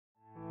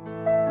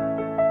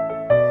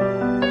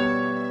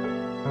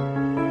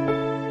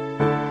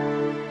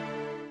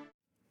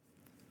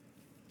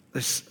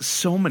there's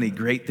so many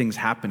great things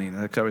happening.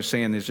 Like I was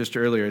saying just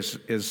earlier,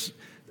 is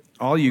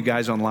all you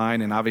guys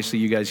online, and obviously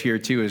you guys here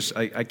too, is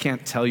I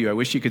can't tell you. I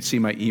wish you could see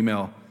my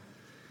email.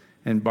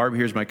 And Barb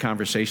hears my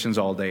conversations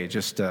all day,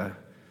 just the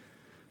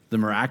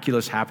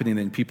miraculous happening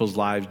in people's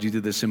lives due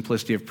to the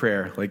simplicity of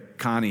prayer, like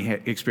Connie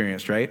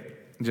experienced, right?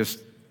 Just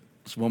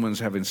this woman's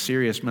having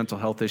serious mental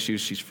health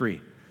issues. She's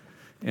free.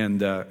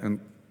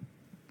 And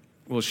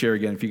we'll share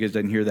again if you guys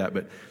didn't hear that.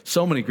 But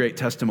so many great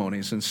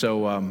testimonies. And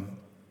so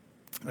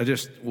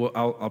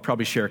I'll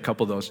probably share a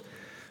couple of those.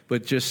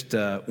 But just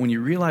when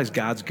you realize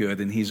God's good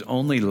and he's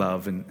only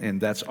love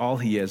and that's all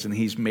he is, and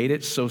he's made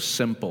it so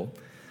simple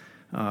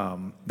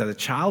that a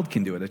child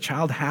can do it. A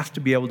child has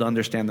to be able to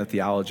understand the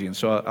theology. And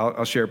so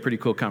I'll share a pretty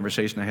cool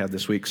conversation I had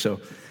this week.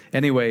 So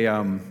anyway,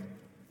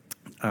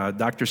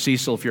 Dr.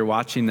 Cecil, if you're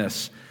watching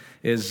this,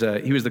 he was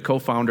the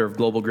co-founder of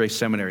Global Grace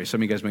Seminary. Some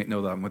of you guys might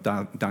know them with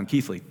Don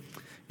Keithley.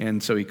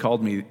 And so he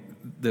called me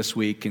this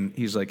week, and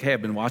he's like, hey,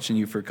 I've been watching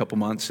you for a couple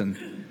months, and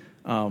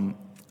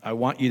I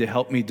want you to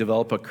help me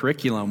develop a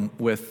curriculum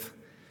with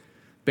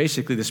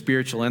basically the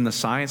spiritual and the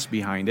science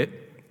behind it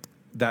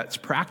that's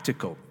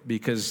practical,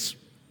 because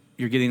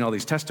you're getting all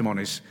these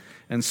testimonies.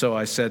 And so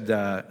I said,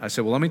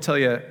 well, let me tell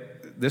you,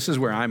 this is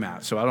where I'm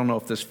at. So I don't know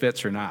if this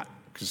fits or not,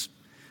 because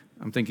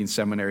I'm thinking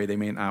seminary, they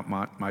may not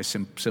want my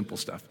simple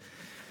stuff,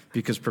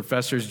 because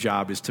professor's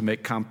job is to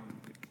make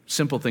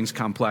simple things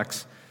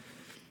complex.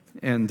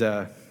 And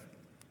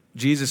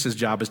Jesus'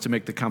 job is to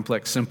make the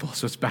complex simple.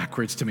 So it's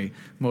backwards to me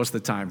most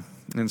of the time.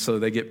 And so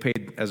they get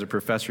paid as a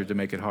professor to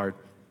make it hard,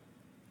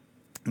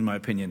 in my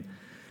opinion,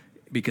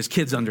 because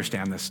kids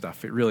understand this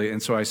stuff. It really,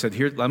 and so I said,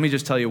 here, let me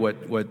just tell you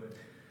what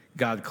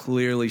God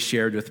clearly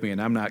shared with me.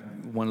 And I'm not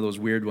one of those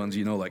weird ones,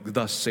 like,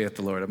 thus saith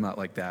the Lord. I'm not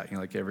like that.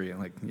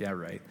 Yeah,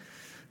 right.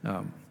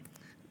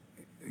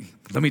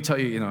 Let me tell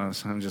you,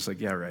 I'm just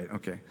like, yeah, right,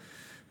 okay.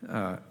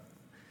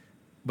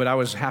 But I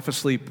was half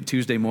asleep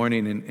Tuesday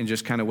morning and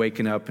just kind of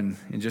waking up and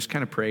just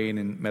kind of praying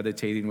and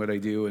meditating what I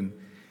do.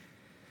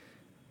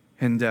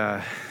 And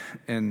I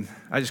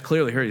just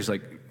clearly heard, he's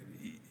like,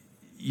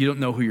 you don't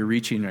know who you're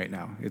reaching right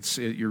now.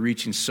 You're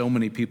reaching so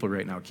many people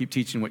right now. Keep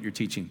teaching what you're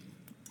teaching.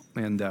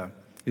 And it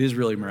is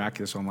really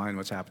miraculous online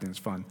what's happening. It's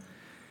fun.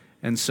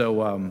 And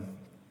so,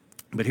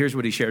 but here's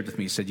what he shared with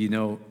me. He said,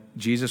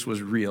 Jesus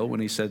was real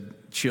when he said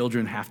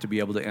children have to be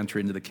able to enter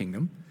into the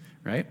kingdom,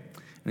 right?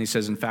 And he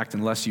says, in fact,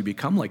 unless you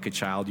become like a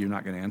child, you're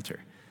not going to enter.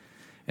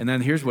 And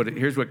then here's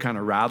what kind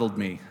of rattled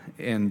me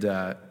and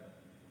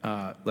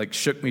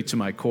shook me to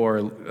my core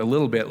a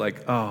little bit,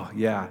 like, oh,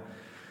 yeah.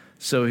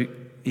 So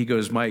he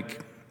goes,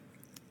 Mike,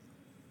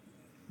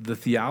 the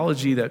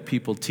theology that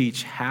people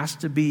teach has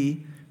to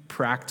be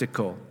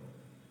practical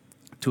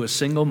to a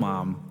single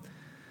mom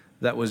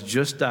that was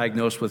just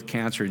diagnosed with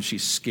cancer and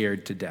she's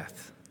scared to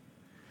death.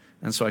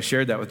 And so I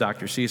shared that with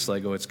Dr. Cecil. I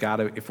go,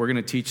 if we're going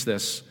to teach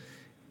this,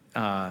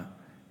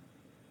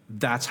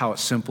 that's how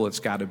simple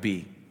it's got to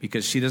be,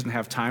 because she doesn't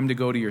have time to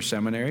go to your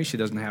seminary. She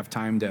doesn't have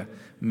time to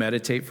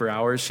meditate for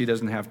hours. She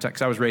doesn't have time,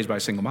 because I was raised by a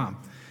single mom.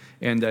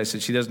 And I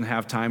said, she doesn't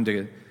have time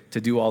to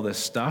do all this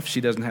stuff.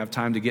 She doesn't have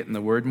time to get in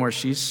the Word more.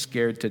 She's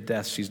scared to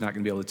death. She's not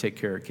going to be able to take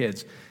care of her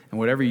kids. And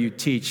whatever you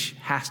teach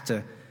has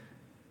to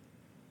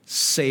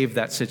save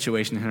that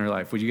situation in her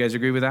life. Would you guys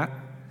agree with that?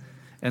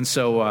 And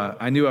so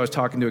I knew I was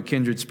talking to a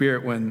kindred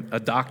spirit when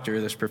a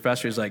doctor, this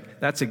professor, is like,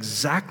 that's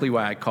exactly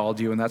why I called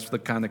you, and that's the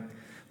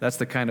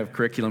kind of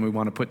curriculum we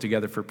want to put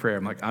together for prayer.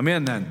 I'm like, I'm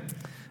in then.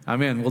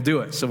 I'm in. We'll do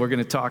it. So we're going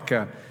to talk.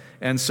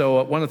 And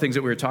so one of the things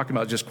that we were talking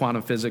about is just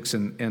quantum physics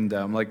and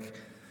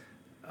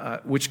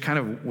which kind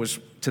of was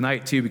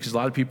tonight too, because a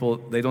lot of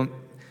people,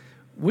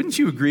 wouldn't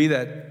you agree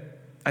that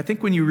I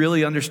think when you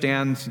really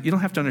understand, you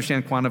don't have to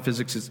understand quantum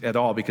physics at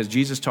all, because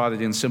Jesus taught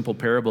it in simple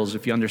parables.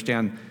 If you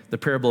understand the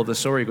parable of the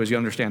sower, he goes, you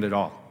understand it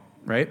all,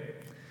 right?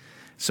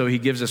 So he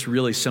gives us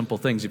really simple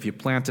things. If you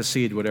plant a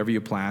seed, whatever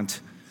you plant,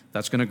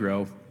 that's going to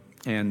grow.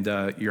 And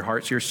your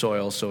heart's your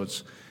soil, so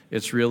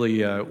it's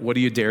really, what do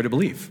you dare to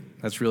believe?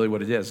 That's really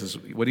what it is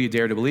what do you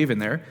dare to believe in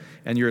there?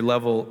 And your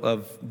level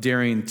of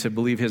daring to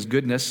believe his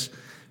goodness.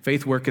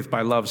 Faith worketh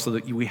by love, so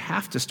that we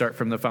have to start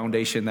from the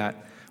foundation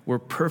that we're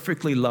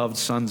perfectly loved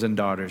sons and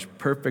daughters,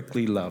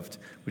 perfectly loved.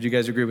 Would you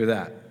guys agree with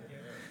that?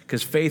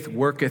 Because faith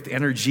worketh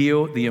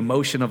energio, the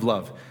emotion of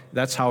love.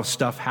 That's how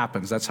stuff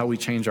happens. That's how we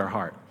change our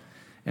heart.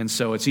 And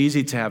so it's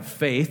easy to have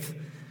faith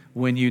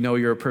when you know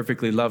you're a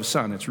perfectly loved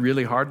son. It's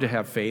really hard to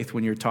have faith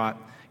when you're taught,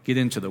 get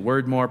into the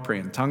Word more, pray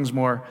in tongues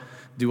more,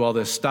 do all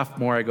this stuff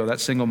more. I go,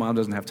 that single mom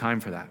doesn't have time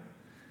for that.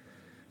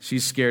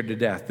 She's scared to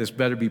death. This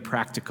better be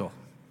practical.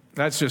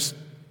 That's just,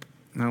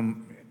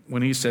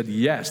 when he said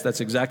yes,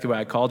 that's exactly why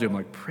I called you. I'm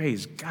like,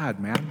 praise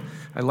God, man.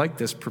 I like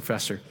this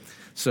professor.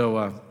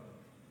 So,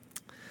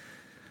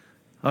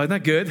 isn't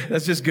that good?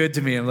 That's just good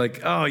to me. I'm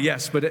like, oh,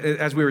 yes. But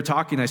as we were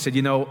talking, I said,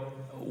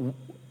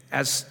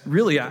 as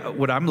really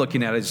what I'm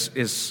looking at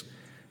is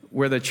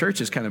where the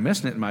church is kind of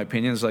missing it, in my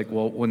opinion, is like,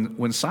 well,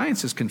 when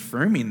science is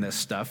confirming this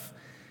stuff,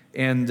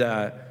 and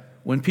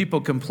when people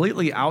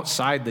completely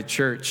outside the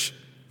church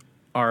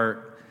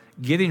are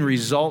getting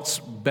results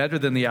better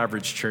than the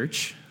average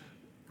church,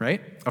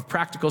 right? Of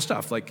practical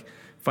stuff like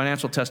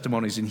financial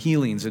testimonies and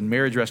healings and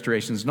marriage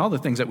restorations and all the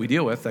things that we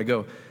deal with. I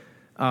go,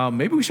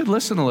 maybe we should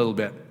listen a little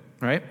bit,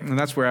 right? And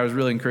that's where I was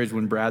really encouraged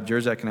when Brad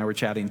Jerzak and I were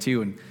chatting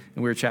too, and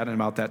we were chatting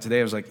about that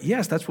today. I was like,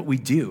 yes, that's what we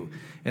do.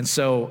 And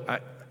so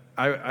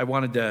I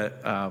wanted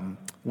to,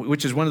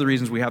 which is one of the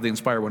reasons we have the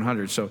Inspire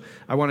 100. So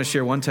I want to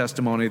share one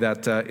testimony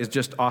that is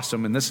just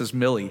awesome, and this is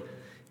Millie.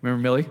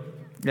 Remember Millie?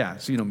 Yeah,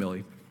 so you know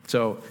Millie.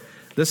 So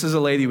this is a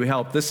lady we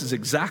help. This is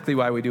exactly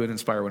why we do an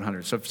Inspire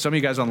 100. So if some of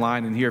you guys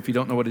online and here, if you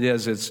don't know what it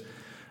is, it's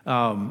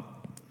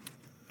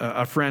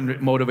a friend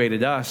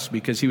motivated us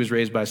because he was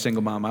raised by a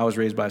single mom. I was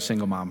raised by a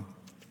single mom.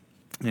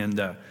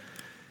 And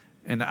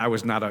I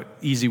was not an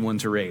easy one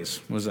to raise,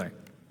 was I?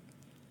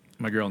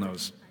 My girl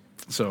knows.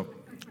 So,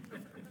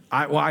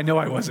 I know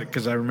I wasn't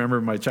because I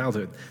remember my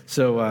childhood.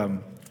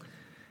 So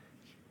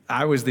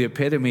I was the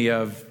epitome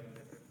of,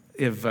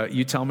 if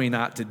you tell me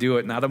not to do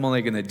it, not I'm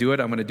only going to do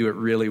it, I'm going to do it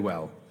really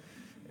well.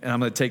 And I'm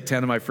going to take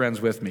 10 of my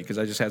friends with me because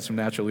I just had some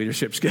natural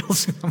leadership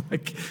skills. And I'm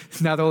like,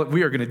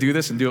 we are going to do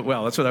this and do it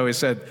well. That's what I always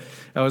said.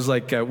 I was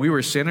like, we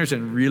were sinners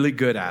and really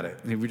good at it.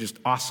 And we were just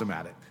awesome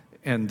at it.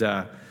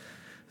 And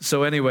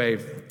so anyway,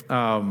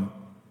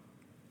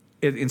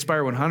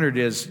 Inspire 100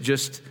 is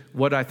just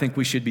what I think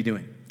we should be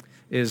doing.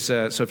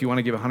 So if you want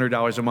to give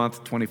 $100 a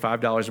month,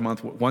 $25 a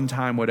month, one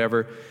time,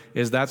 whatever,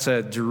 that's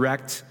a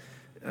direct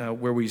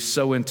where we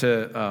sow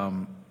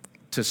into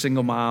to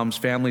single moms,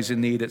 families in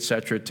need, et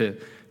cetera,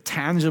 to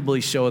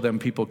tangibly show them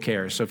people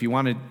care. So if you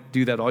want to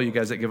do that, all you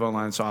guys that give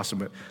online, it's awesome.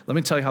 But let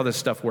me tell you how this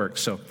stuff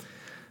works. So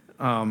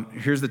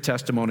here's the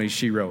testimony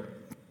she wrote.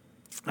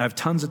 I have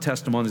tons of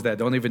testimonies that I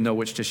don't even know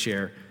which to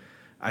share.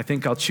 I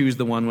think I'll choose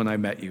the one when I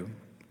met you.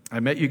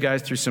 I met you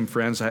guys through some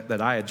friends that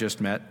I had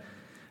just met.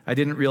 I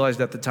didn't realize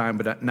it at the time,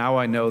 but now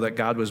I know that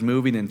God was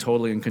moving and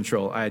totally in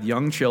control. I had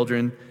young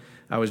children.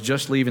 I was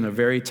just leaving a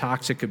very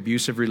toxic,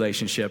 abusive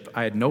relationship.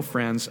 I had no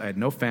friends. I had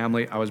no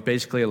family. I was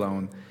basically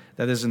alone.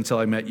 That is until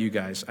I met you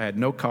guys. I had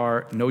no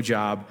car, no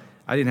job.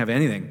 I didn't have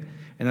anything.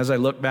 And as I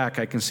look back,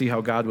 I can see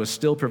how God was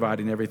still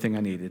providing everything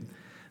I needed.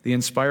 The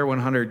Inspire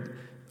 100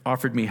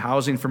 offered me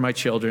housing for my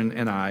children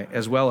and I,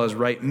 as well as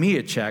write me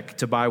a check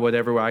to buy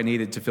whatever I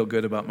needed to feel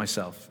good about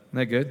myself. Isn't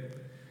that good?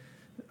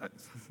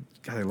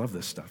 God, I love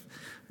this stuff.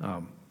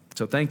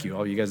 So thank you,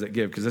 all you guys that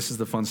give, because this is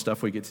the fun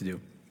stuff we get to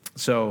do.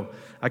 So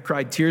I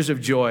cried tears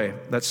of joy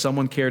that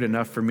someone cared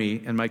enough for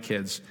me and my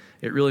kids.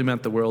 It really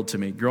meant the world to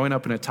me. Growing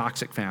up in a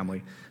toxic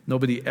family,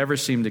 nobody ever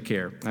seemed to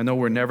care. I know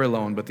we're never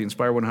alone, but the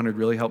Inspire 100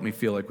 really helped me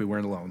feel like we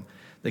weren't alone.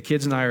 The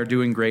kids and I are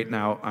doing great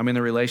now. I'm in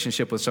a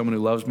relationship with someone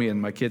who loves me,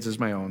 and my kids as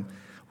my own.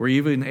 We're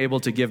even able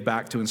to give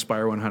back to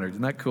Inspire 100.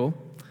 Isn't that cool?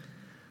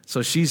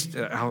 So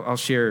I'll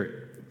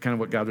share kind of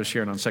what God was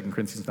sharing on 2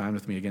 Corinthians 9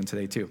 with me again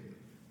today too.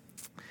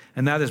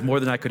 And that is more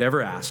than I could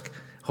ever ask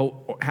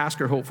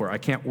or hope for. I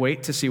can't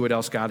wait to see what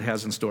else God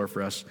has in store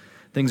for us.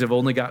 Things have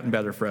only gotten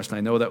better for us, and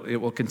I know that it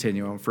will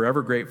continue. I'm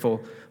forever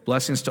grateful.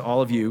 Blessings to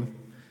all of you.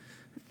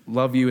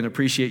 Love you and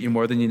appreciate you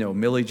more than you know.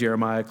 Millie,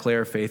 Jeremiah,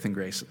 Claire, Faith, and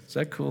Grace. Is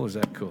that cool? Is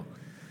that cool?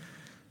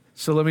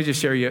 So let me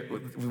just share you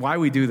why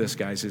we do this,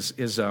 guys.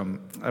 Some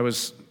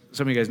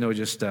of you guys know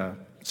just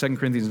 2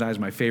 Corinthians 9 is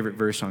my favorite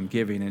verse on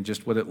giving and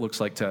just what it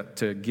looks like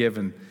to give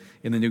in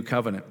the new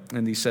covenant.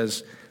 And he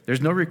says,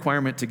 there's no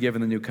requirement to give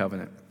in the new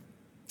covenant,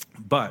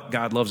 but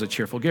God loves a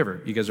cheerful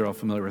giver. You guys are all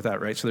familiar with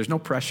that, right? So there's no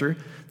pressure,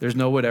 there's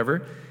no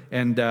whatever.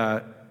 And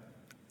God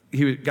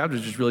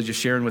was just really just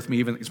sharing with me.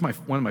 Even it's one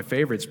of my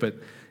favorites. But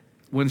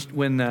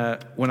when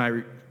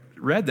I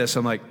read this,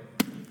 I'm like,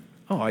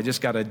 oh, I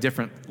just got a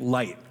different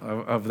light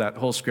of that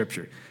whole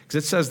scripture.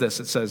 Because it says this.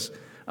 It says,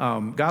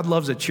 God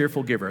loves a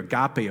cheerful giver.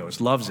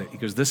 Agapeos loves it. He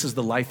goes, this is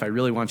the life I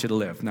really want you to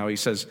live. Now he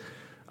says,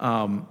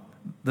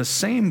 the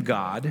same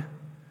God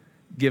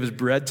gives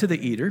bread to the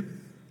eater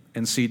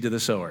and seed to the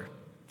sower.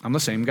 I'm the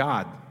same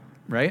God,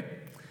 right?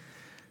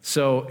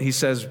 So he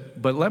says,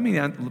 but let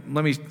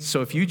me.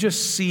 So if you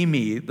just see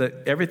me,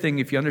 that everything,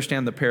 if you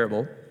understand the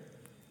parable,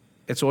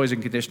 it's always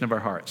in condition of our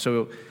heart.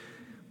 So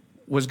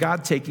was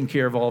God taking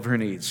care of all of her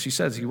needs? She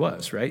says he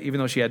was, right? Even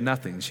though she had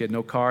nothing. She had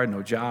no car,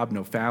 no job,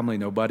 no family,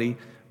 nobody.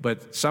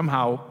 But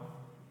somehow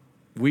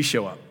we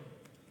show up.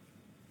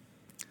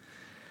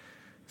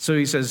 So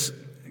he says,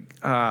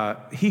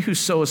 he who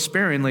sows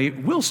sparingly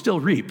will still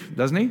reap,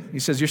 doesn't he? He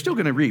says, you're still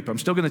going to reap. I'm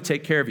still going to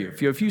take care of you.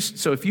 If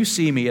you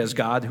see me as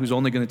God who's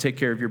only going to take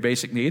care of your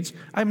basic needs,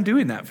 I'm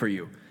doing that for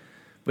you.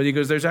 But he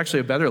goes, there's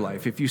actually a better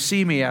life. If you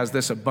see me as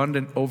this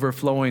abundant,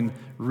 overflowing,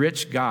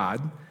 rich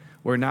God,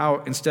 where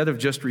now instead of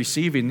just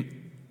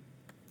receiving,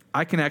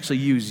 I can actually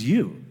use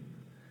you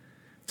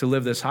to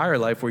live this higher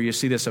life where you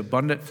see this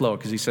abundant flow.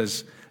 Because he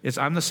says,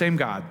 I'm the same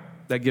God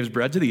that gives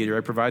bread to the eater.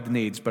 I provide the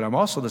needs. But I'm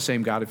also the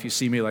same God, if you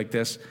see me like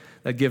this,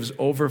 that gives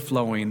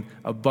overflowing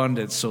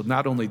abundance. So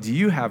not only do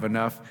you have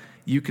enough,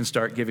 you can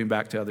start giving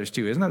back to others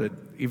too. Isn't that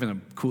even a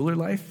cooler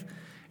life?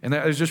 And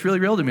that was just really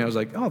real to me. I was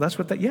like, oh, that's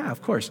yeah,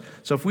 of course.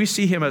 So if we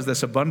see him as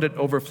this abundant,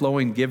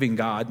 overflowing, giving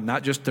God,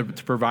 not just the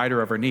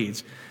provider of our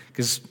needs,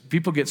 because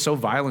people get so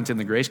violent in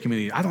the grace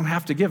community, I don't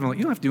have to give. I'm like,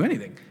 you don't have to do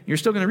anything. You're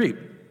still going to reap.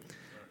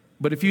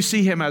 But if you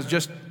see him as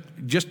just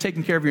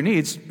taking care of your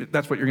needs,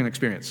 that's what you're going to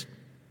experience.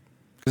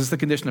 Because it's the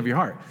condition of your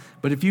heart.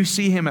 But if you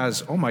see him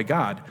as, oh my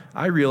God,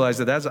 I realize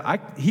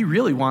that he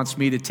really wants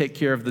me to take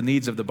care of the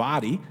needs of the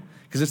body,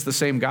 because it's the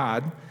same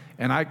God,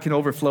 and I can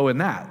overflow in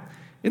that.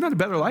 Isn't that a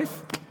better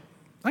life?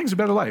 I think it's a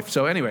better life.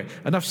 So anyway,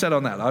 enough said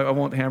on that. I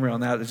won't hammer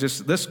on that. It's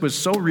just, this was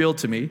so real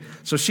to me.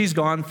 So she's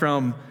gone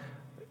from,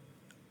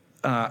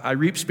 I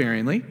reap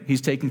sparingly,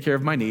 he's taking care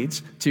of my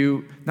needs,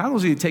 to not only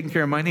is he taking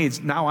care of my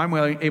needs, now I'm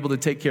able to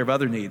take care of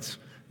other needs.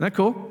 Isn't that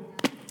cool?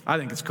 I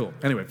think it's cool.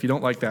 Anyway, if you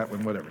don't like that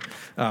one, whatever.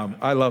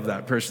 I love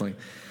that personally.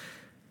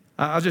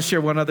 I'll just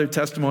share one other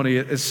testimony.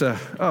 It's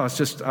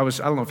just, I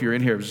don't know if you're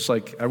in here. It was just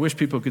like, I wish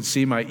people could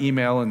see my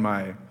email and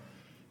my,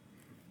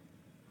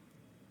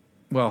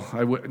 well,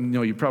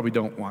 no, you probably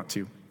don't want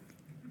to.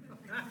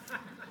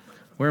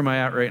 Where am I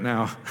at right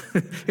now?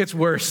 It's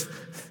worse.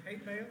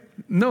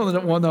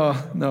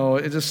 No,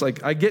 it's just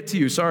like, I get to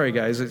you. Sorry,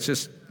 guys. It's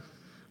just,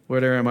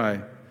 where am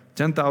I?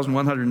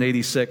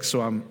 10,186,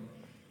 so I'm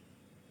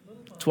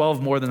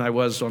 12 more than I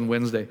was on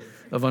Wednesday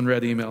of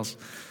unread emails.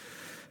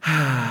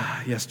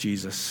 Yes,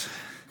 Jesus.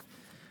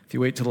 If you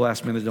wait till the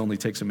last minute, it only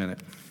takes a minute.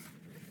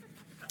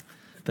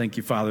 Thank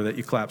you, Father, that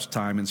you collapse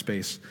time and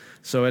space.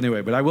 So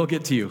anyway, but I will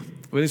get to you.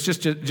 But it's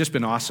just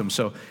been awesome.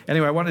 So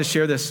anyway, I wanted to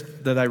share this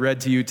that I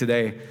read to you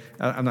today.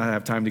 I'm not going to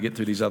have time to get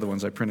through these other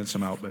ones. I printed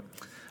some out, but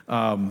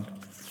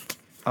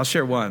I'll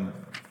share one.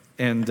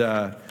 And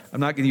I'm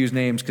not going to use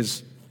names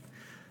because,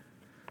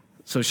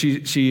 so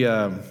she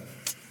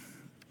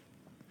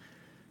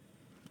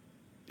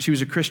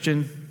was a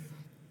Christian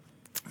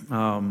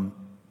at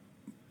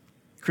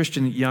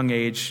young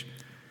age.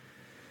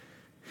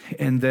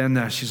 And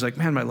then she's like,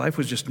 man, my life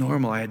was just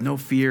normal. I had no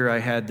fear. I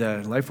had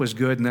life was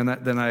good. And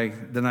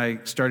then I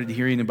started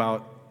hearing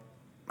about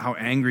how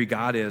angry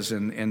God is,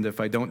 and if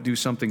I don't do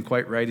something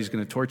quite right, He's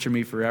going to torture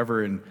me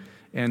forever.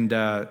 And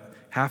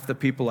half the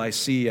people I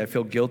see, I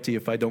feel guilty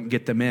if I don't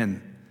get them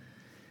in.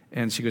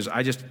 And she goes,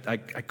 I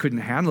couldn't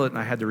handle it, and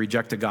I had to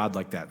reject a God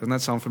like that. Doesn't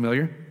that sound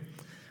familiar?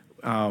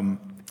 And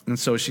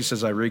so she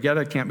says, I regret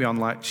I can't be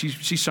online.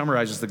 She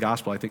summarizes the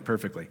gospel, I think,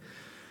 perfectly.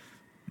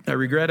 I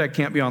regret I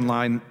can't be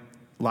online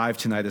live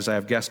tonight as I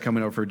have guests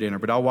coming over for dinner,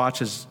 but I'll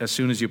watch as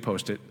soon as you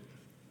post it.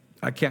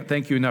 I can't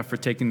thank you enough for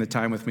taking the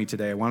time with me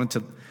today. I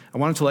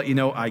wanted to let you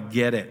know I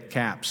get it,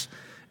 caps.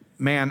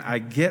 Man, I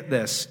get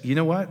this. You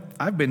know what?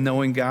 I've been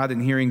knowing God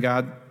and hearing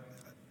God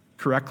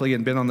correctly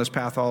and been on this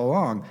path all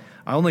along.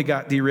 I only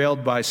got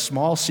derailed by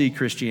small C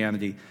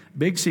Christianity.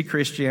 Big C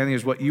Christianity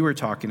is what you were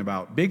talking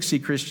about. Big C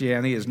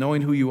Christianity is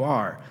knowing who you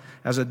are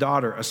as a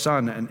daughter, a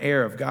son, an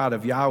heir of God,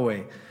 of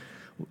Yahweh.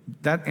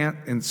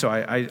 And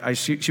so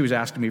she was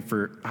asking me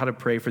for how to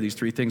pray for these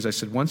three things. I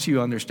said, once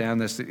you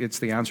understand this, it's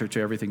the answer to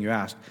everything you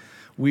asked.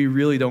 We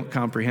really don't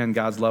comprehend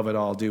God's love at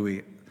all, do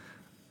we?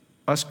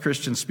 Us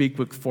Christians speak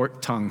with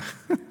forked tongue.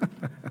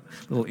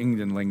 Little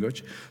Indian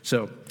language.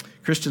 So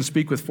Christians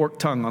speak with forked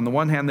tongue. On the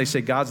one hand, they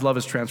say God's love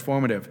is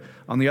transformative.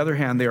 On the other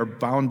hand, they are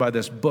bound by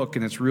this book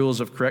and its rules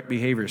of correct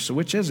behavior. So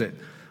which is it?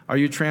 Are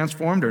you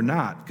transformed or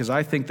not? Because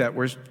I think that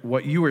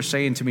what you were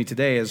saying to me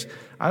today is,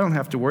 I don't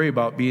have to worry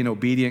about being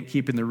obedient,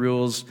 keeping the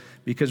rules,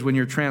 because when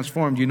you're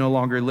transformed, you no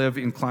longer live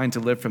inclined to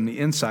live from the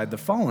inside, the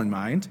fallen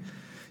mind.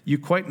 You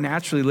quite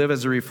naturally live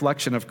as a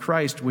reflection of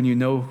Christ when you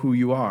know who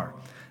you are.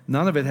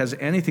 None of it has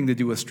anything to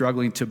do with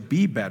struggling to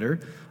be better.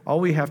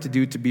 All we have to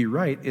do to be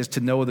right is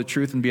to know the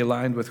truth and be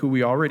aligned with who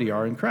we already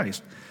are in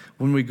Christ.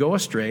 When we go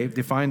astray,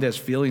 defined as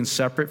feeling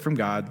separate from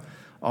God,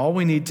 all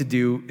we need to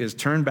do is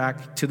turn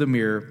back to the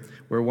mirror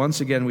where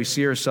once again we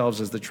see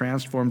ourselves as the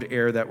transformed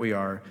heir that we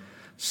are.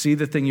 See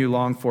the thing you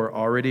long for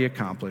already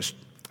accomplished.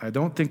 I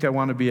don't think I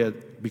want to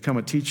become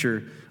a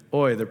teacher.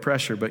 Oy, the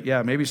pressure. But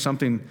yeah, maybe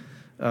something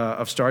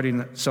of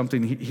starting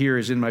something here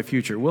is in my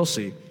future. We'll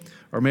see.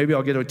 Or maybe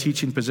I'll get a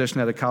teaching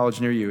position at a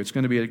college near you. It's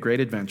going to be a great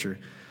adventure.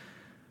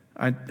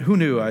 Who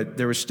knew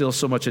there was still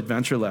so much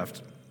adventure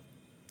left?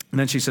 And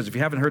then she says, if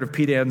you haven't heard of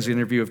Pete Adams'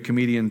 interview of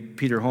comedian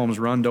Peter Holmes,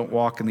 Run, Don't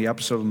Walk, in the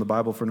episode on the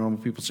Bible for Normal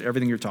People, it's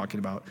everything you're talking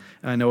about.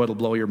 And I know it'll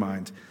blow your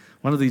mind.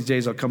 One of these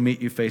days, I'll come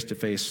meet you face to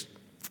face,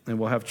 and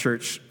we'll have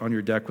church on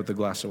your deck with a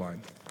glass of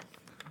wine.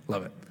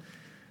 Love it.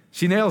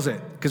 She nails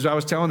it, because I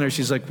was telling her,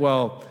 she's like,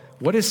 well,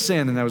 what is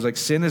sin? And I was like,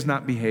 sin is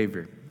not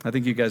behavior. I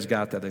think you guys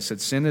got that. I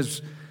said, sin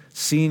is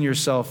seeing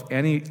yourself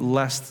any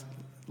less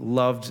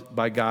loved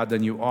by God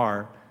than you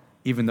are,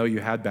 even though you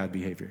had bad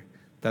behavior.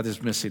 That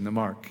is missing the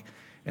mark.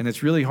 And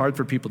it's really hard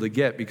for people to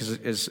get, because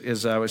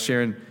as I was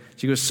sharing,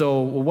 she goes,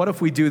 so well, what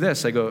if we do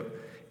this? I go,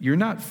 you're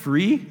not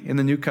free in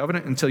the new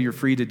covenant until you're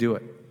free to do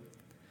it.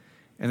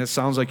 And it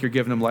sounds like you're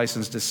giving them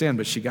license to sin,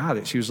 but she got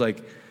it. She was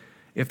like,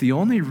 if the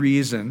only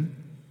reason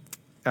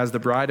as the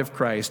bride of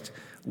Christ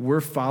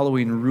we're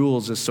following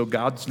rules is so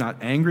God's not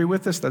angry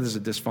with us, that is a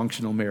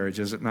dysfunctional marriage,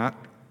 is it not?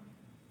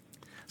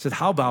 I said,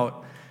 how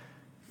about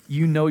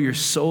you know you're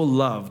so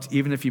loved,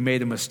 even if you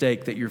made a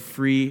mistake, that you're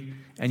free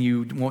and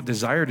you won't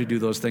desire to do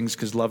those things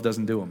because love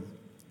doesn't do them.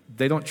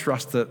 They don't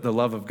trust that the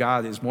love of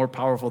God is more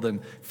powerful than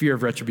fear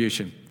of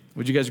retribution.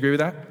 Would you guys agree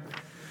with that?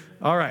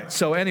 All right.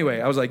 So anyway,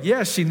 I was like,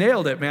 yes, she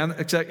nailed it, man.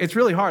 It's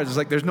really hard. It's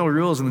like there's no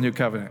rules in the new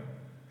covenant.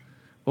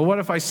 Well, what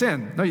if I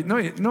sin?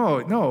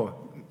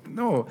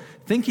 No.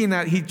 Thinking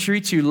that he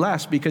treats you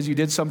less because you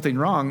did something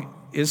wrong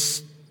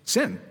is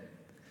sin.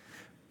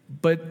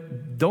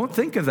 But don't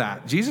think of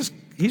that. Jesus,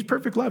 he's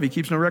perfect love. He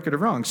keeps no record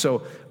of wrong.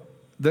 So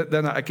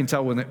then I can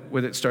tell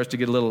when it starts to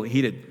get a little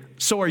heated.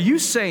 So are you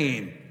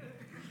saying?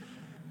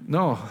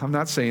 No, I'm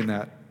not saying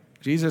that.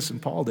 Jesus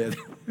and Paul did.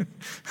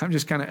 I'm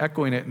just kind of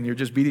echoing it, and you're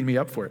just beating me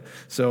up for it.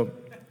 So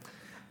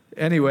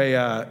anyway,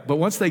 but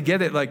once they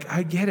get it, like,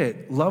 I get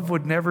it. Love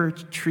would never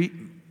treat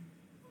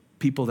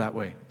people that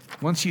way.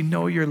 Once you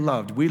know you're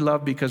loved, we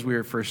love because we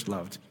were first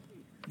loved.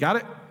 Got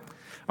it?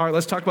 All right,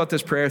 let's talk about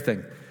this prayer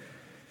thing.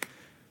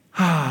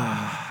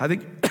 I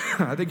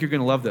think you're going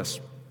to love this.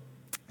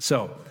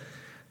 So,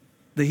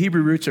 the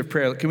Hebrew roots of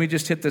prayer. Can we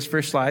just hit this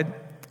first slide?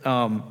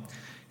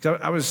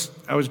 I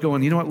was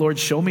going, you know what, Lord,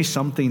 show me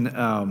something,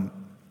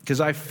 because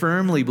I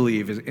firmly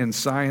believe in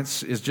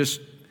science is just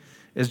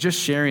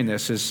sharing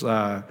this.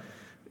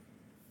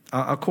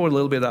 I'll quote a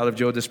little bit out of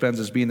Joe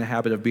Dispenza's Be in the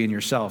Habit of Being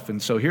Yourself.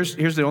 And so here's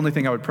the only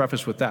thing I would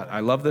preface with that.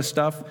 I love this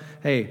stuff.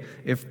 Hey,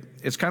 if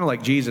it's kind of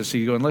like Jesus. So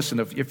you go and listen,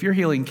 if you're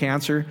healing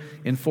cancer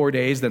in 4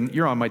 days, then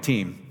you're on my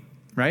team,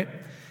 right?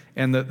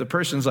 And the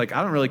person's like,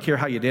 I don't really care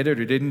how you did it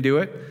or didn't do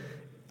it.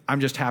 I'm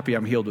just happy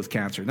I'm healed with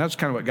cancer. And that's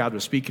kind of what God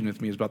was speaking with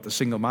me, is about the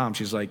single mom.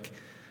 She's like,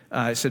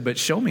 I said, but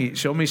show me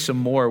some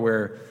more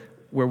where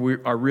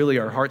we are really,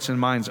 our hearts and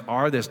minds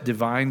are this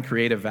divine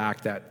creative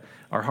act, that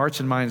our hearts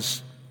and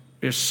minds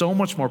is so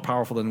much more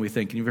powerful than we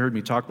think. And you've heard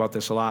me talk about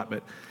this a lot,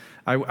 but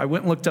I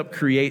went and looked up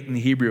create in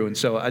Hebrew. And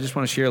so I just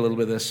want to share a little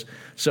bit of this.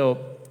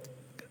 So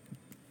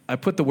I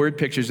put the word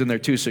pictures in there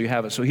too, so you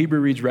have it. So Hebrew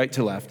reads right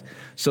to left.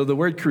 So the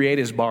word create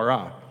is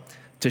bara.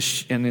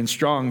 And in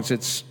Strong's,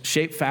 it's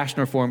shape,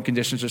 fashion, or form,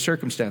 conditions, or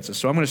circumstances.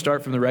 So I'm going to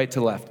start from the right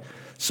to left.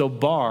 So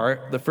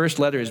bar, the first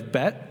letter is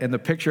bet, and the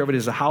picture of it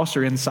is a house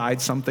or inside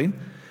something.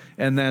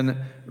 And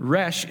then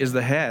resh is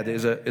the head,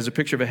 is a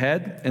picture of a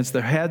head. And it's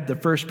the head, the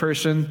first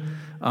person,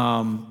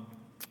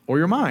 or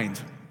your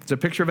mind. It's a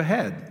picture of a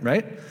head,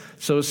 right?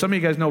 So some of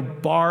you guys know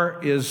bar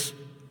is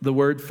the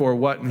word for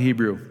what in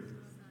Hebrew?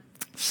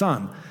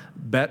 Son.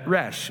 Bet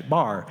resh,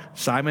 bar.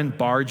 Simon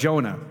bar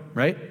Jonah,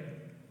 right?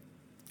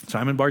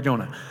 Simon bar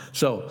Jonah.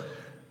 So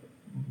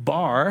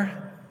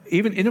bar,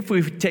 even if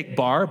we take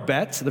bar,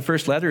 bet, the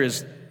first letter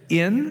is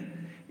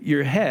in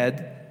your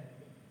head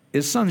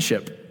is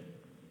sonship.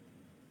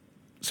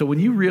 So when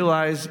you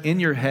realize in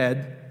your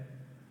head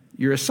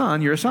you're a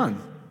son, you're a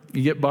son.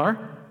 You get bar?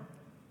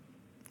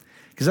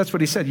 Because that's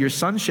what he said. Your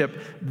sonship,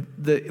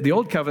 the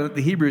old covenant,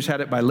 the Hebrews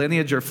had it by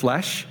lineage or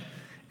flesh,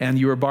 and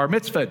you were bar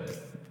mitzvahed.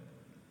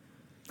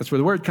 That's where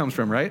the word comes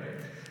from, right?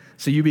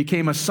 So you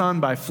became a son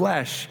by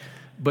flesh,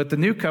 but the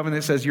new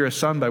covenant says you're a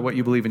son by what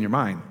you believe in your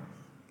mind.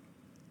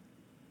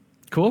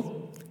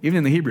 Cool? Even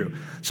in the Hebrew.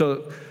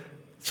 So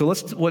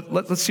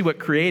let's see what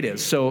create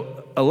is.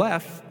 So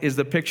aleph is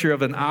the picture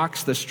of an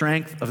ox, the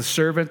strength of a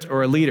servant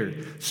or a leader.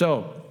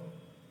 So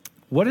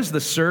what is the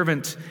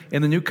servant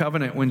in the new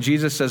covenant when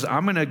Jesus says,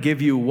 I'm going to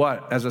give you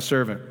what as a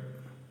servant?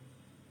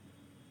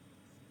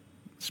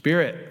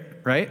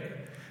 Spirit, right?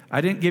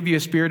 I didn't give you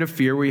a spirit of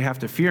fear where you have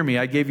to fear me.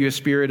 I gave you a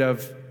spirit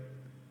of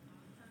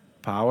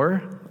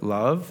power,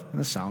 love,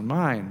 and a sound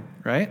mind,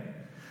 right?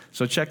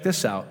 So check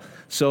this out.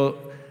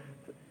 So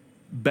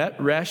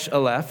bet resh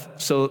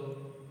aleph. So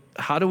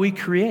how do we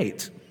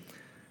create?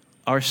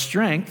 Our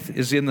strength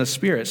is in the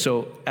Spirit.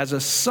 So as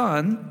a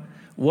son,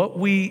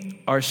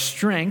 our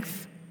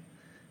strength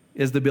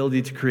is the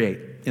ability to create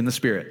in the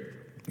Spirit.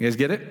 You guys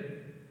get it?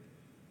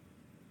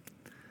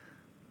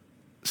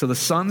 So the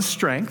son's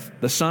strength,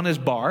 the son is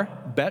bar,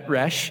 bet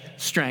resh,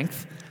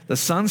 strength. The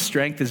son's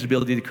strength is the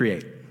ability to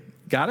create.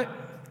 Got it?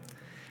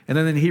 And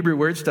then in Hebrew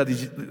word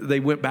studies, they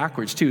went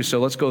backwards too. So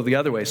let's go the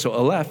other way. So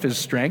aleph is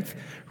strength.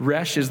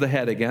 Resh is the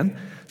head again.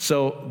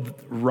 So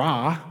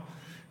ra,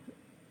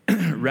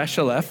 resh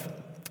aleph,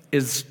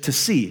 is to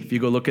see. If you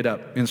go look it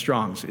up in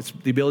Strong's, it's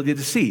the ability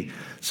to see.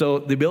 So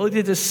the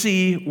ability to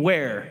see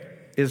where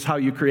is how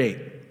you create.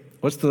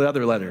 What's the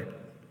other letter?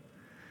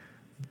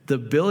 The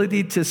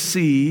ability to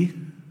see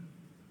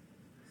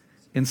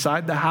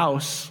inside the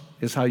house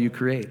is how you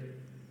create. You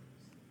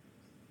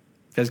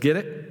guys get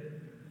it?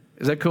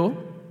 Is that cool?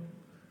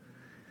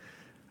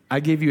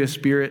 I gave you a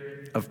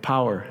spirit of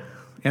power,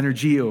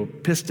 energio,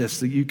 pistis,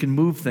 that you can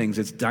move things.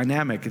 It's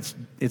dynamic.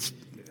 It's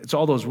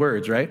all those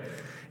words, right?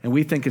 And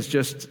we think it's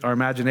just our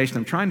imagination.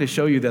 I'm trying to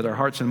show you that our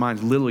hearts and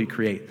minds literally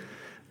create.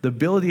 The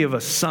ability of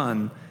a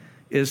son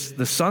is,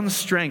 the son's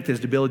strength is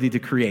the ability to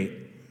create.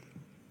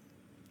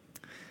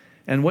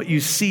 And what you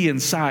see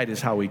inside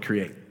is how we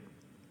create.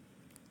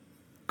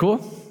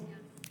 Cool?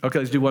 Okay,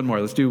 let's do one more.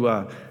 Let's do,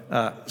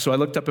 so I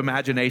looked up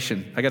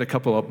imagination. I got a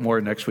couple up more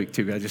next week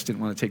too. I just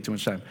didn't want to take too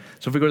much time.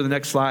 So if we go to the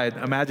next slide,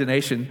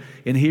 imagination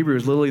in Hebrew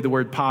is literally the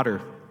word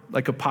potter.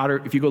 Like a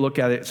potter, if you go look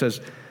at it, it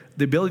says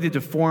the ability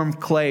to form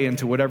clay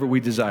into whatever we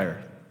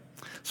desire.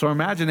 So our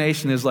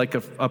imagination is like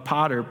a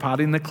potter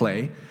potting the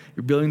clay.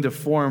 You're ability to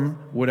form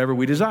whatever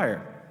we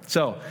desire.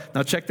 So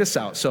now check this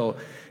out. So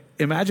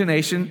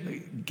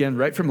imagination, again,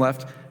 right from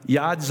left,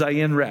 Yad,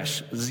 Zayin,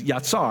 Resh.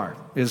 Yatzar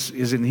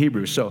is in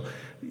Hebrew. So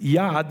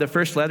Yad, the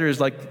first letter is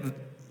like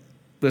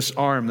this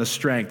arm, the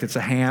strength. It's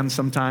a hand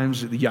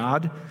sometimes, the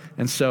Yad.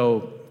 And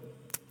so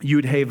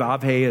Yud, He,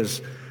 Vav, He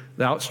is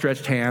the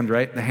outstretched hand,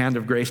 right? The hand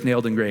of grace,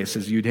 nailed in grace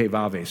is Yud, He,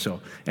 Vav, He. So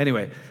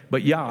anyway,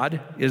 but Yad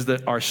is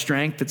our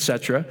strength,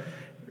 etc.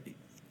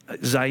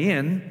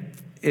 Zayin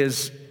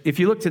is, if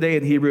you look today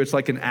in Hebrew, it's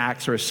like an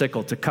axe or a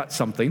sickle to cut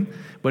something,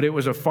 but it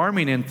was a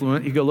farming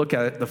implement. You go look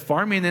at it, the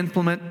farming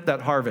implement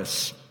that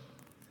harvests.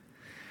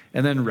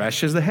 And then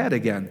Resh is the head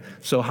again.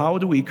 So how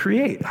do we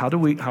create? How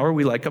are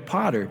we like a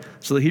potter?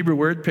 So the Hebrew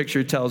word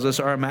picture tells us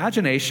our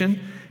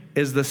imagination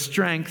is the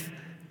strength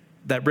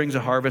that brings a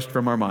harvest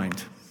from our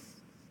mind.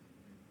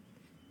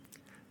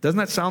 Doesn't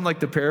that sound like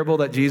the parable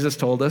that Jesus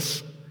told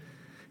us?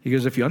 He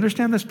goes, if you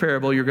understand this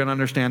parable, you're going to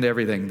understand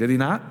everything. Did he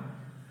not?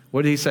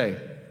 What did he say?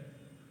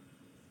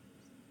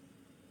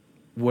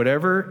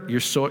 Whatever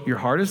your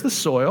heart is the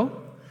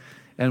soil,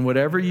 and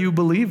whatever you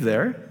believe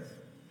there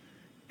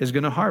is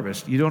going to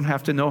harvest. You don't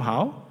have to know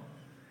how.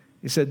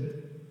 He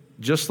said,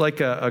 just like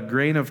a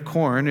grain of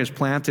corn is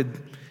planted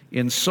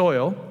in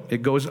soil,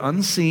 it goes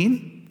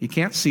unseen. You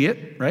can't see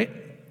it, right?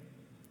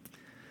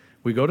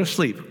 We go to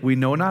sleep. We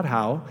know not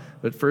how,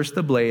 but first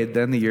the blade,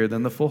 then the ear,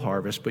 then the full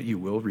harvest, but you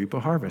will reap a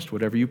harvest,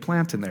 whatever you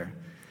plant in there.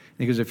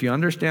 Because if you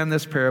understand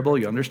this parable,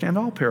 you understand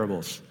all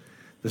parables.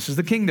 This is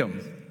the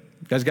kingdom.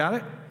 You guys got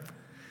it?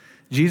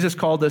 Jesus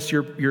called this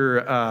your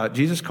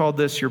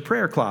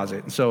prayer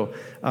closet. And so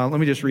let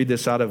me just read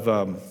this out of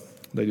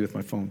what do I do with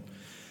my phone?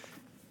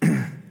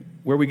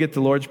 Where we get the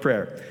Lord's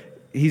Prayer.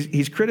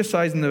 He's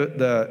criticizing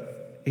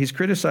he's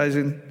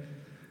criticizing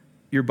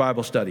your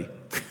Bible study.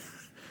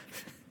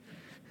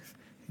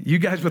 You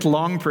guys with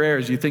long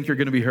prayers, you think you're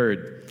going to be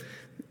heard.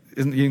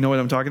 You know what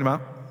I'm talking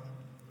about?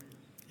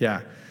 Yeah.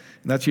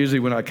 And that's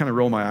usually when I kind of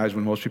roll my eyes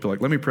when most people are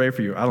like, let me pray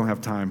for you. I don't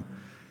have time.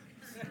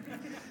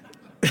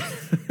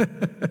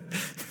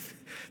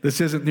 This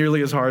isn't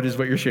nearly as hard as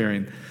what you're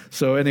sharing.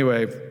 So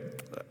anyway,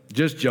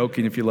 just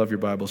joking if you love your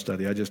Bible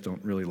study. I just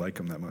don't really like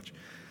them that much.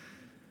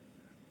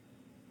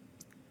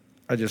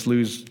 I just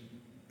lose,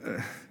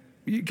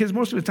 because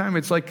most of the time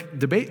it's like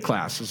debate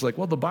class. It's like,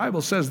 well, the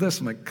Bible says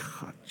this. I'm like,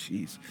 God,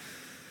 jeez.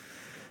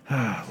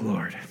 Ah,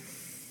 Lord.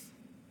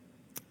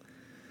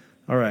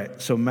 All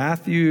right, so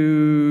Matthew,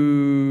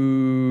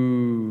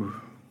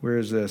 where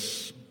is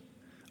this?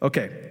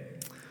 Okay.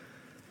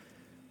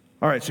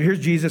 All right, so here's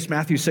Jesus,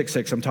 Matthew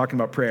 6:6. I'm talking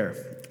about prayer.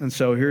 And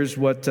so here's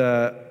what,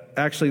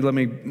 actually, let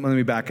me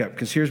back up,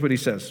 because here's what he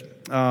says.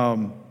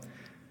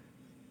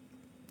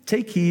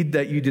 Take heed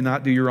that you do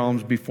not do your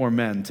alms before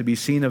men, to be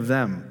seen of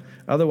them.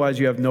 Otherwise,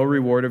 you have no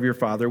reward of your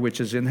Father which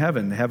is in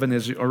heaven. Heaven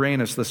is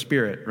Uranus, the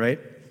Spirit, right?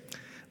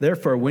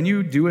 Therefore, when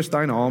you doest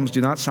thine alms, do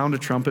not sound a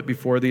trumpet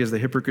before thee as the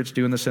hypocrites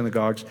do in the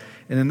synagogues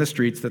and in the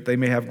streets, that they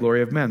may have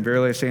glory of men.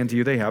 Verily I say unto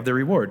you, they have their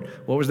reward.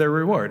 What was their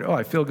reward? Oh,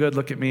 I feel good.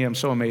 Look at me. I'm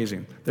so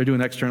amazing. They're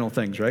doing external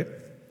things, right?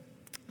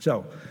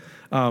 So,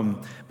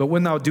 but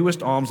when thou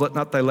doest alms, let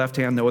not thy left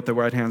hand know what the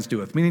right hand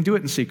doeth. Meaning, do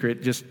it in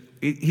secret.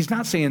 He's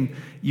not saying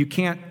you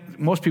can't.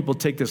 Most people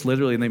take this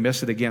literally and they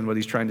miss it again. What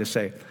he's trying to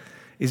say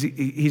is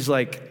he's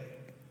like,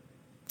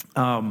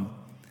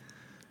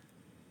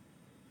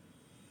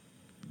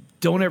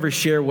 don't ever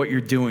share what you're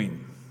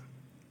doing.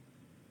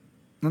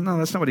 No,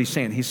 that's not what he's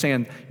saying. He's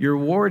saying your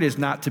reward is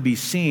not to be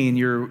seen.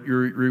 Your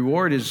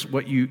reward is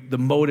the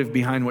motive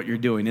behind what you're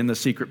doing in the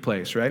secret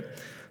place, right?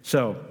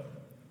 So,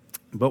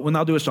 but when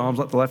thou doest alms,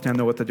 let the left hand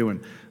know what they're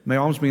doing. May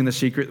alms be in the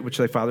secret, which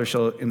thy Father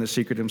shall in the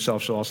secret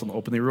himself shall also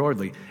openly reward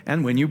thee.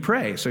 And when you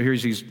pray, so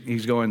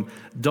he's going,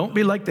 don't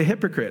be like the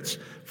hypocrites,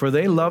 for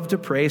they love to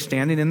pray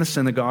standing in the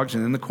synagogues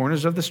and in the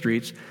corners of the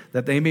streets,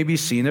 that they may be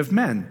seen of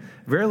men.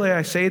 Verily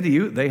I say to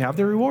you, they have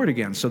their reward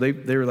again. So they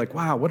were like,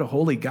 wow, what a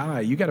holy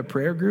guy. You got a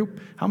prayer group?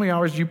 How many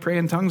hours did you pray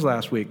in tongues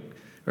last week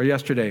or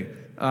yesterday?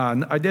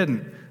 I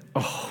didn't.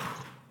 Oh.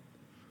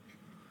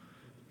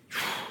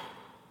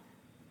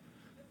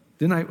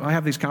 Didn't I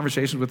have these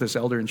conversations with this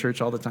elder in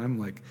church all the time? I'm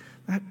like,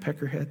 that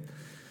peckerhead.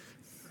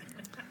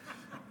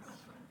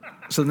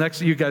 So the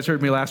next, you guys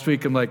heard me last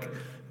week, I'm like,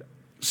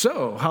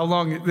 so how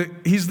long?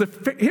 He's the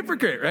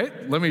hypocrite,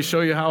 right? Let me show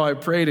you how I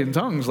prayed in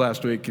tongues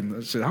last week. And I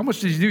said, how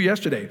much did you do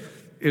yesterday?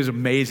 It was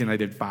amazing. I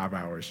did 5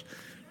 hours.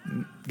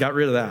 Got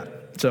rid of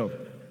that. So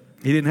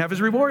he didn't have his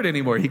reward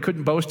anymore. He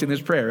couldn't boast in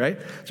his prayer, right?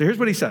 So here's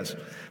what he says.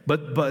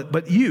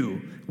 But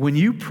you, when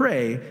you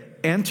pray,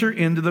 enter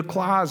into the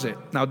closet.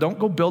 Now, don't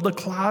go build a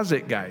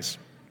closet, guys.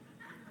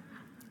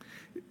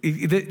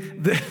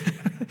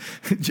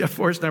 Jeff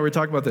Forrest and I were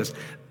talking about this.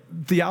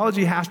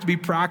 Theology has to be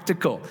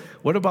practical.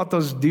 What about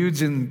those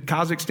dudes in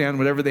Kazakhstan,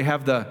 whatever, they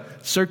have the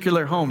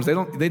circular homes? They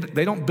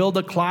don't build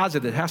a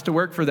closet. It has to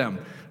work for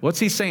them. What's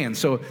he saying?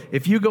 So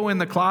if you go in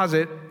the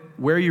closet,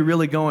 where are you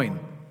really going?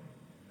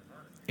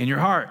 In your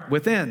heart,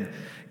 within.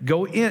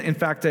 Go in. In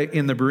fact,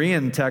 in the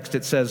Berean text,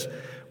 it says,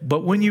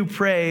 but when you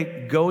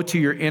pray, go to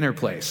your inner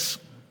place.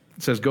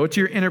 It says, go to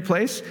your inner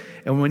place,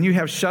 and when you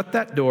have shut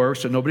that door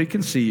so nobody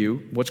can see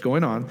you, what's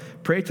going on,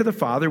 pray to the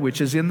Father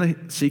which is in the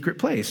secret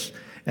place.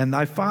 And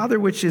thy Father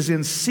which is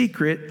in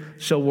secret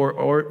shall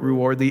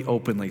reward thee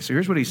openly. So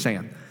here's what he's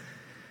saying.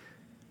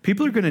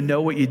 People are going to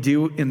know what you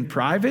do in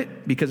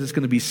private because it's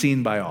going to be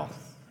seen by all.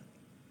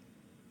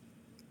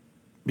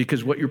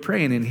 Because what you're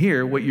praying in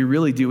here, what you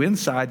really do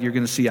inside, you're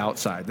going to see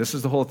outside. This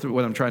is the whole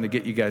what I'm trying to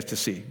get you guys to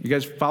see. You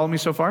guys follow me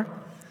so far?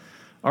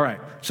 All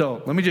right.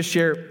 So let me just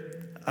share.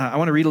 I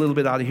want to read a little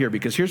bit out of here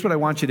because here's what I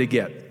want you to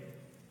get.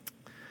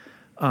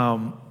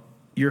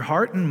 Your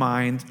heart and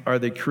mind are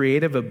the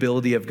creative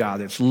ability of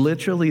God. It's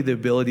literally the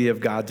ability of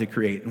God to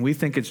create. And we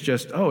think it's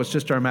just, it's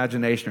just our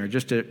imagination or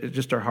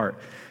just our heart.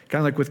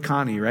 Kind of like with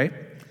Connie, right?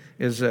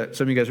 Some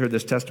of you guys heard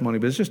this testimony,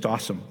 but it's just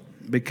awesome.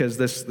 Because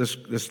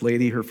this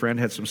lady, her friend,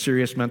 had some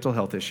serious mental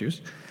health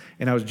issues.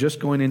 And I was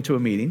just going into a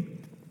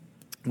meeting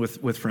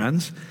with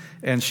friends.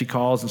 And she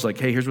calls and is like,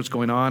 hey, here's what's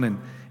going on.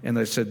 And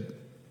I said,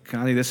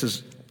 Connie,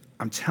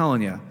 I'm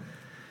telling you,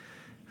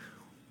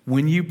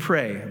 when you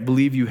pray,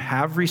 believe you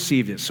have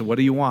received it. So what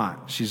do you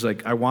want? She's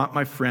like, I want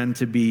my friend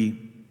to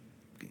be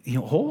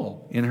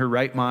whole, in her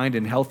right mind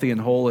and healthy and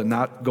whole and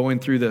not going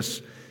through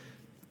this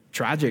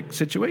tragic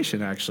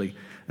situation, actually.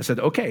 I said,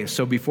 okay,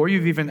 so before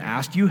you've even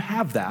asked, you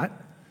have that.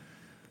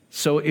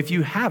 So if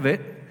you have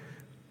it,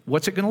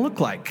 what's it going to look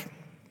like?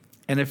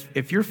 And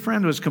if your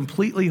friend was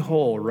completely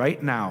whole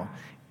right now,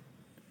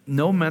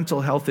 no mental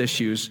health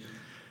issues,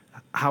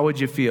 how would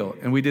you feel?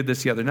 And we did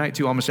this the other night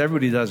too. Almost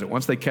everybody does it.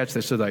 Once they catch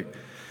this, they're like,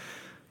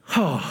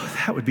 oh,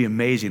 that would be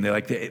amazing.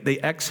 They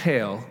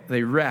exhale,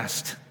 they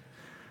rest.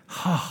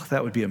 Oh,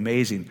 that would be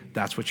amazing.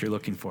 That's what you're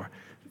looking for.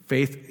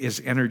 Faith is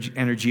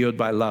energioed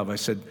by love. I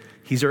said,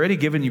 he's already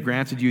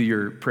granted you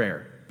your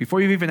prayer. Before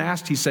you've even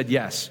asked, he said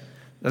yes.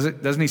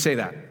 Doesn't he say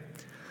that?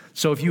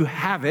 So if you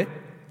have it,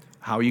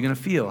 how are you going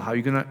to feel?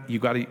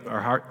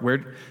 Our heart,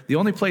 the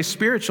only place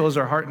spiritual is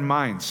our heart and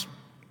minds,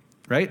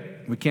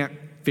 right? We can't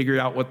figure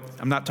out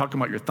I'm not talking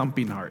about your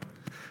thumping heart.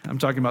 I'm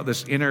talking about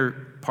this inner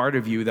part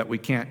of you that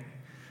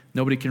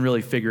nobody can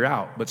really figure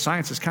out, but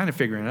science is kind of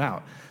figuring it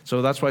out.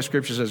 So that's why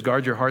Scripture says,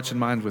 guard your hearts and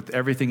minds with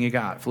everything you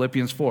got.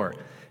 Philippians 4.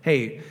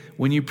 Hey,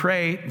 when you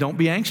pray, don't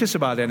be anxious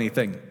about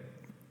anything.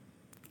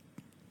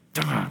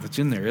 That's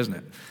in there, isn't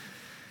it?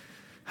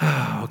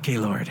 Okay,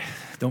 Lord,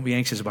 don't be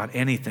anxious about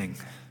anything.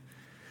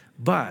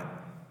 But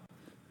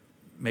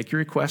make your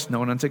requests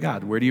known unto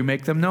God. Where do you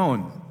make them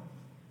known?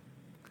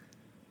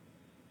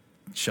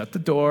 Shut the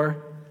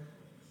door.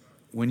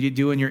 When you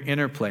do in your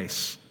inner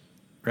place,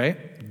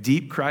 right?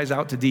 Deep cries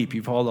out to deep.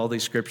 You've heard all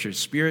these scriptures.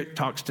 Spirit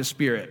talks to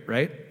spirit,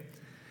 right?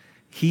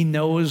 He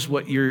knows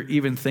what you're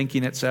even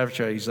thinking,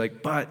 etc. He's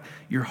like, but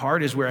your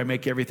heart is where I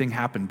make everything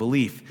happen,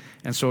 belief.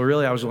 And so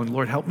really I was going,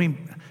 Lord, help me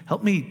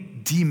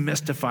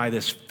demystify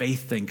this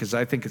faith thing, because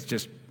I think it's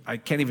just, I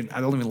don't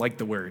even like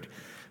the word,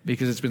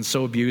 because it's been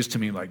so abused to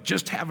me, like,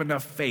 just have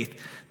enough faith.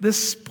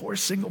 This poor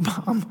single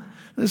mom,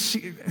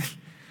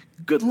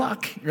 good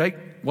luck, right?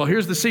 Well,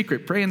 here's the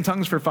secret. Pray in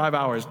tongues for 5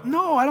 hours.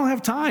 No, I don't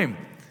have time.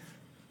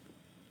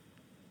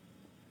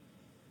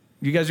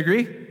 You guys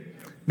agree?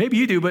 Maybe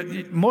you do,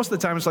 but most of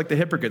the time it's like the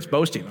hypocrites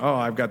boasting. Oh,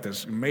 I've got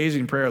this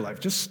amazing prayer life.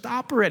 Just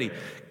stop already.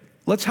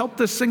 Let's help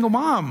this single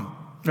mom,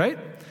 right?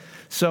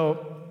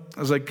 So I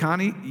was like,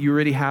 Connie, you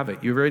already have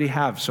it. You already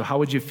have. So how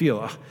would you feel?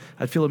 Oh,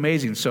 I'd feel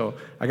amazing. So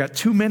I got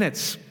 2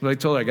 minutes. I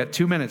told her, I got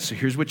 2 minutes. So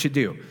here's what you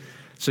do.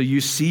 So you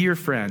see your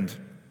friend.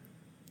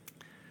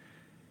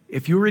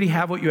 If you already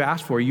have what you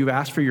asked for, you've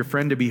asked for your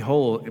friend to be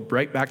whole,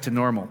 right back to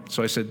normal.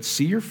 So I said,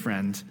 see your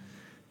friend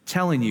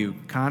telling you,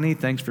 Connie,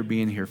 thanks for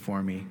being here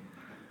for me.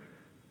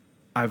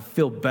 I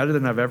feel better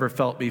than I've ever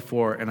felt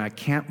before, and I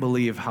can't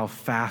believe how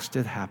fast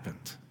it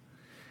happened.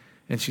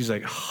 And she's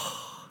like,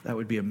 oh, that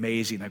would be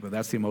amazing. I go,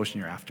 that's the emotion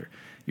you're after.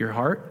 Your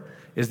heart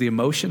is the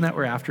emotion that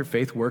we're after.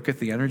 Faith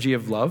worketh the energy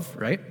of love,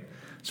 right?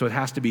 So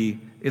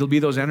it'll be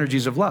those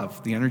energies of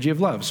love, the energy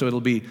of love. So it'll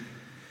be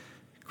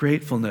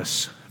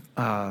gratefulness,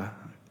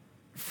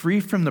 free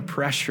from the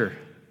pressure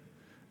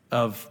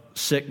of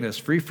sickness,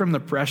 free from the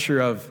pressure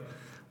of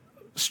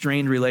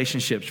strained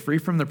relationships, free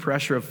from the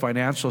pressure of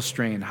financial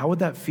strain. How would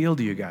that feel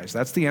to you guys?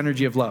 That's the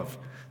energy of love.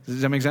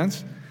 Does that make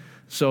sense?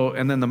 So,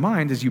 and then the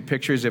mind is you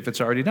picture as if it's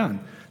already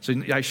done. So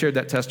I shared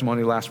that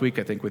testimony last week,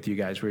 I think, with you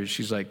guys, where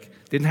she's like,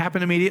 didn't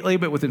happen immediately,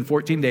 but within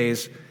 14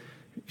 days,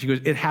 she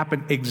goes, it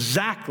happened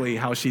exactly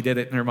how she did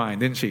it in her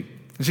mind, didn't she?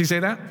 Did she say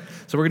that?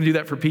 So we're going to do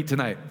that for Pete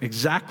tonight.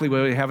 Exactly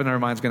what we have in our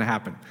mind is going to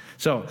happen.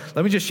 So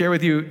let me just share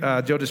with you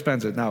Joe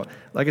Dispenza. Now,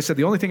 like I said,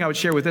 the only thing I would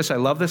share with this, I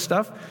love this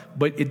stuff,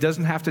 but it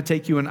doesn't have to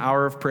take you an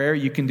hour of prayer.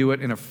 You can do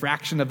it in a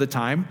fraction of the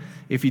time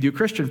if you do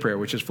Christian prayer,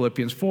 which is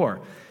Philippians 4.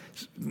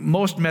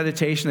 Most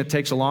meditation, it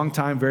takes a long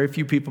time. Very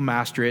few people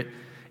master it.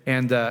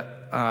 And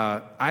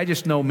I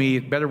just know me,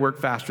 it better work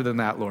faster than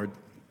that, Lord.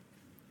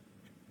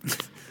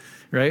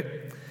 Right?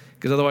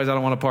 Because otherwise I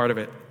don't want a part of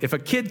it. If a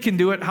kid can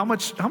do it, how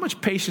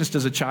much patience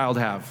does a child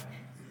have?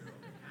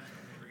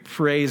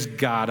 Praise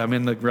God, I'm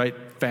in the right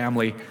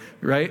family,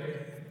 right?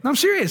 No, I'm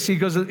serious. He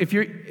goes, if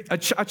you're a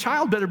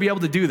child better be able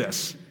to do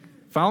this.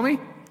 Follow me?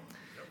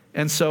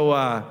 And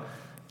so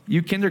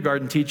you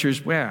kindergarten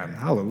teachers, man,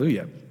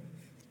 hallelujah.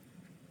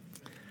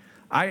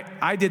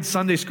 I did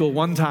Sunday school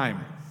one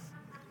time,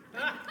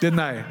 didn't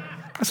I?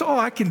 I said,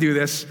 I can do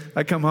this.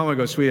 I come home and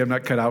go, sweetie, I'm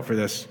not cut out for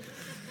this.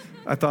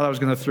 I thought I was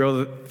going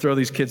to throw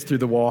these kids through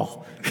the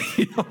wall.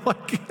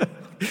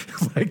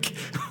 like,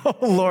 oh,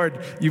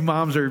 Lord, you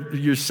moms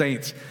you're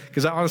saints.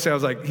 Because honestly, I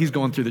was like, he's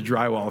going through the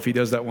drywall if he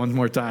does that one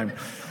more time.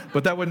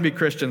 But that wouldn't be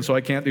Christian, so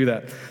I can't do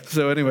that.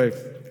 So anyway,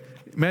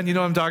 men, you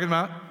know what I'm talking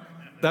about?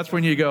 That's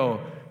when you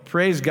go,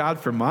 praise God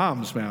for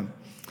moms, man.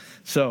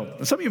 So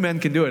some of you men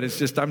can do it. It's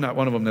just I'm not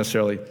one of them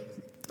necessarily.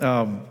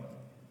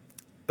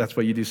 That's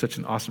why you do such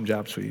an awesome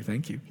job, sweetie.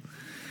 Thank you.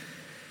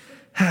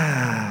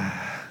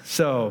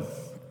 So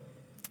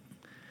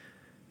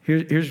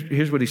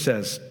here's what he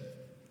says.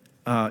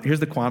 Here's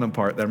the quantum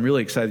part that I'm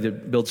really excited to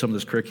build some of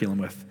this curriculum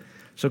with.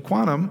 So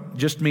quantum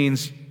just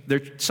means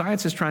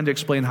science is trying to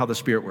explain how the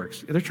Spirit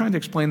works. They're trying to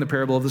explain the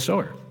parable of the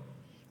sower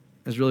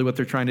is really what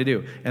they're trying to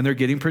do. And they're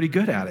getting pretty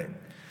good at it,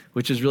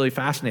 which is really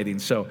fascinating.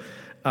 So,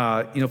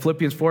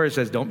 Philippians 4, it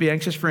says, don't be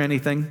anxious for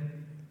anything,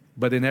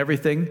 but in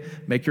everything,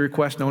 make your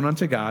request known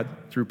unto God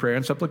through prayer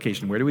and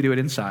supplication. Where do we do it?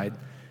 Inside.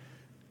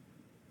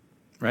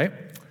 Right?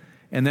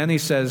 And then he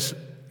says,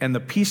 and the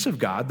peace of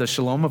God, the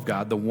shalom of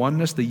God, the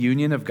oneness, the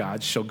union of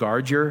God shall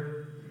guard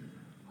your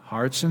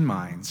hearts and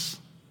minds.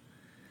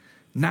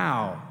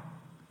 Now,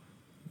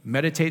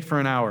 meditate for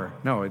an hour.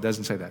 No, it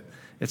doesn't say that.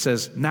 It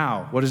says,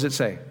 now, what does it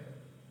say?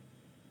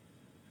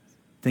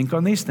 Think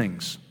on these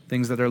things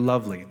that are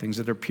lovely, things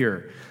that are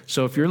pure.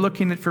 So if you're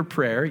looking for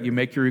prayer, you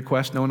make your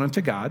request known unto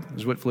God,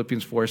 is what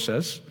Philippians 4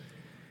 says.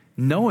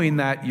 Knowing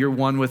that you're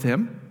one with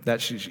him,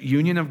 that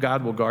union of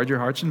God will guard your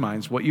hearts and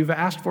minds. What you've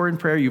asked for in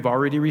prayer, you've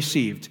already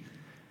received.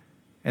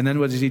 And then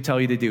what does he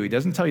tell you to do? He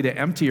doesn't tell you to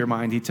empty your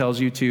mind. He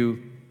tells you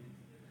to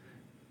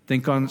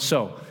think on.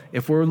 So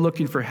if we're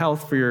looking for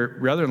health for your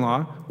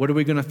brother-in-law, what are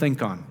we going to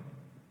think on?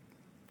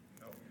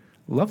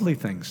 Lovely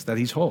things, that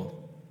he's whole.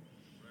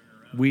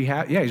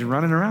 He's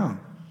running around,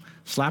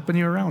 slapping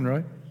you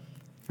around,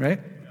 right?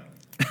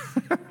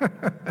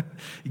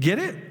 Get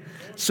it?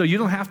 So you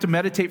don't have to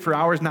meditate for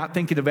hours not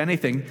thinking of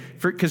anything.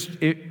 Because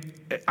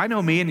I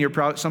know me, and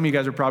some of you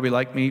guys are probably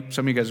like me.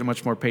 Some of you guys are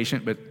much more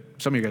patient, but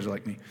some of you guys are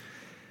like me.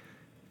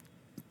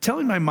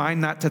 Telling my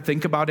mind not to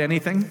think about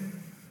anything.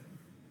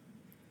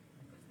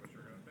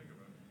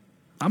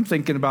 I'm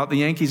thinking about the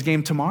Yankees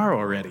game tomorrow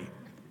already.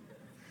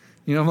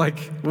 I'm like,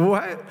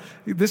 what?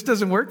 This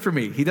doesn't work for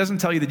me. He doesn't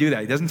tell you to do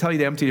that. He doesn't tell you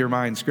to empty your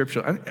mind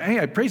scripturally. Hey,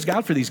 I praise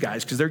God for these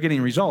guys because they're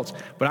getting results.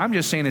 But I'm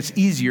just saying it's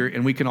easier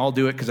and we can all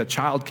do it because a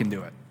child can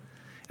do it.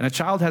 And a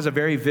child has a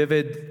very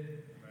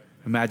vivid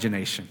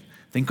imagination.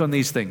 Think on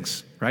these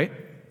things, right?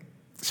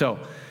 So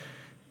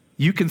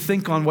you can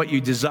think on what you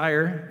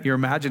desire. Your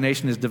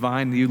imagination is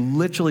divine. You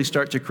literally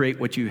start to create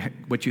what you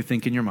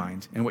think in your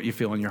mind and what you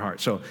feel in your heart.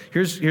 So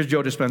here's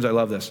Joe Dispenza. I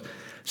love this.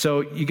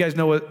 So you guys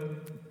know what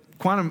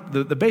quantum,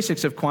 the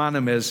basics of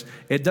quantum is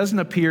it doesn't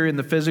appear in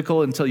the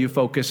physical until you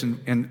focus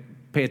and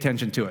pay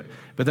attention to it.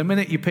 But the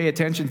minute you pay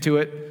attention to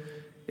it,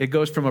 it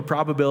goes from a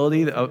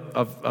probability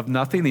of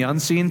nothing, the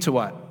unseen, to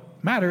what?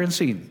 Matter and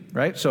seen,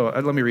 right? So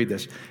let me read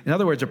this. In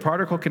other words, a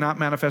particle cannot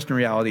manifest in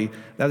reality.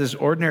 That is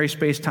ordinary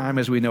space-time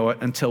as we know it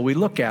until we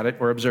look at it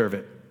or observe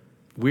it.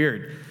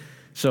 Weird.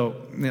 So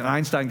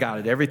Einstein got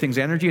it. Everything's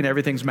energy and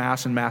everything's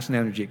mass and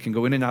energy. It can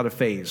go in and out of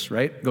phase,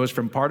 right? It goes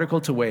from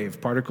particle to wave.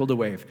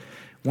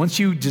 Once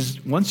you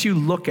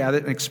look at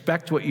it and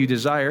expect what you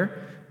desire,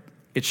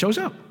 it shows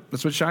up.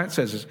 That's what science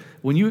says. Is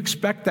when you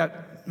expect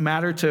that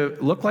matter to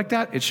look like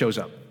that, it shows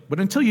up. But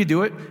until you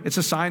do it, it's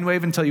a sine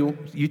wave until you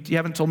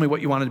haven't told me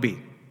what you want it to be.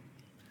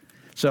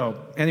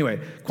 So anyway,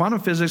 quantum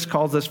physics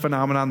calls this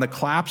phenomenon the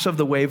collapse of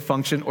the wave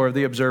function or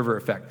the observer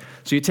effect.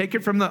 So you take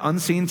it from the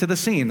unseen to the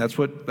seen. That's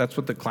what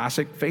the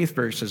classic faith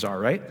verses are,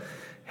 right?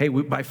 Hey,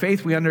 by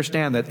faith we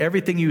understand that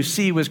everything you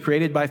see was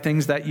created by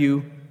things that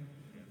you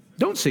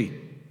don't see,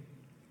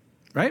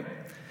 right?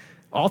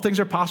 All things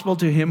are possible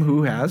to him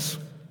who has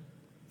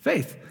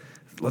faith.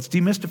 Let's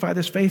demystify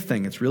this faith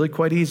thing. It's really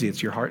quite easy.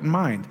 It's your heart and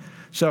mind.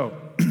 So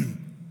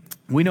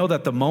we know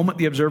that the moment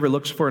the observer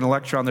looks for an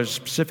electron, there's a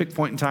specific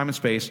point in time and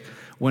space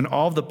when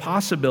all of the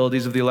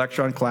possibilities of the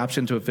electron collapse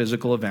into a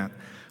physical event.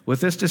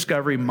 With this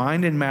discovery,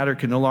 mind and matter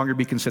can no longer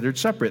be considered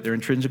separate. They're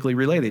intrinsically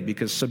related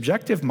because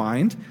subjective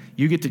mind,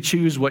 you get to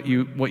choose what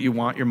you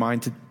want your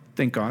mind to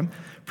think on,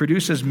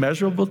 produces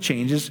measurable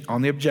changes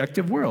on the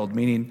objective world,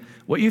 meaning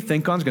what you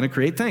think on is going to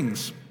create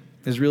things,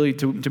 is really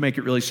to make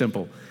it really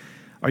simple.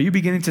 Are you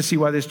beginning to see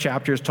why this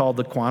chapter is called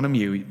the quantum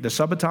you? The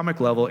subatomic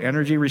level,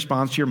 energy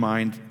responds to your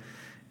mind,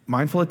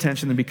 mindful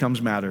attention then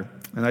becomes matter.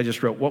 And I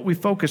just wrote, what we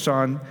focus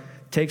on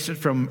takes it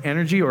from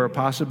energy or a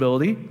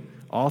possibility.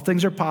 All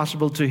things are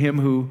possible to him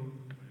who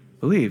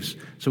believes.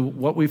 So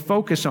what we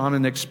focus on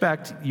and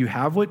expect, you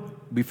have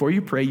what, before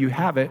you pray, you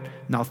have it.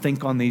 Now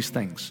think on these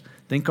things.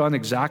 Think on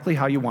exactly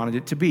how you wanted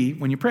it to be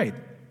when you prayed.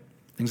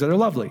 Things that are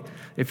lovely.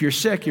 If you're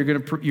sick, you're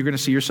going to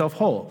see yourself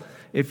whole.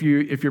 If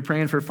you're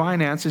praying for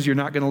finances, you're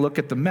not going to look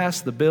at the mess,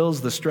 the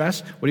bills, the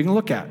stress. What are you going to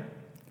look at?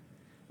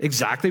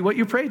 Exactly what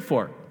you prayed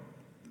for.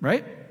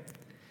 right?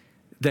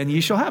 Then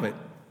ye shall have it.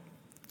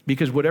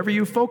 Because whatever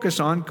you focus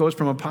on goes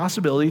from a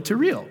possibility to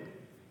real.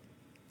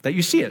 That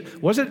you see it.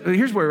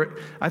 Here's where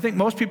I think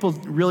most people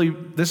really,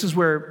 this is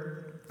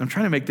where, I'm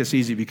trying to make this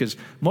easy because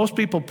most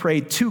people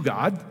pray to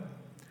God,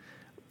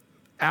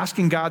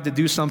 asking God to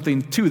do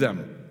something to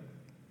them,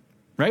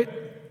 right?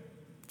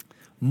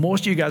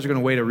 Most of you guys are going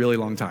to wait a really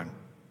long time.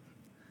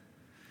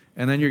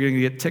 And then you're going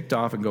to get ticked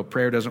off and go,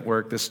 prayer doesn't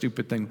work, this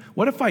stupid thing.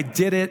 What if I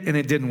did it and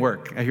it didn't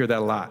work? I hear that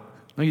a lot.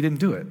 No, you didn't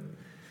do it.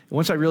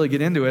 Once I really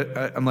get into it,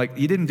 I'm like,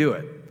 you didn't do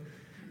it.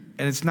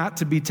 And it's not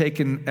to be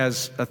taken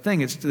as a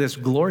thing. It's this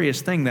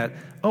glorious thing that,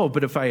 oh,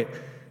 but if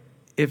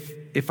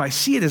I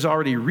see it as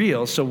already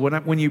real, so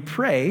when you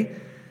pray,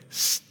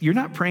 you're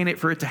not praying it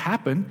for it to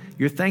happen.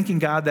 You're thanking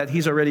God that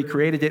he's already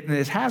created it and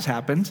it has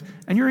happened,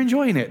 and you're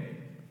enjoying it.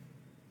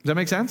 Does that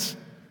make sense?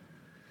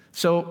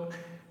 So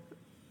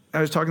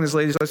I was talking to this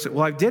lady, so I said,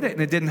 well, I did it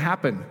and it didn't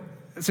happen.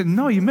 I said,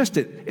 no, you missed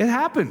it. It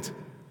happened.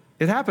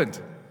 It happened.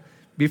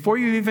 Before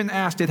you even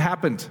asked, it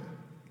happened.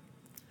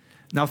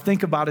 Now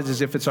think about it as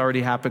if it's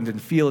already happened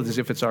and feel it as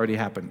if it's already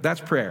happened. That's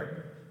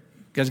prayer.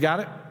 You guys got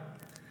it?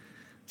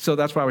 So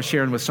that's why I was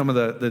sharing with some of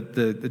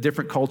the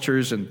different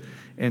cultures and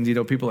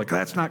people are like,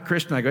 that's not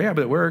Christian. I go, yeah,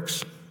 but it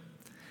works.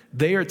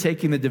 They are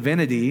taking the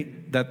divinity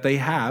that they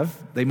have.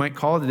 They might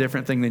call it a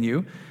different thing than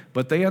you,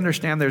 but they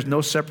understand there's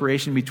no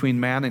separation between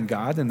man and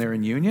God, and they're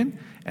in union,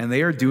 and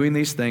they are doing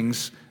these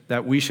things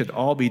that we should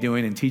all be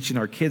doing and teaching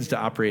our kids to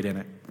operate in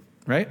it,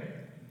 right?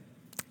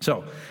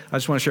 So I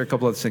just want to share a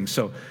couple of things.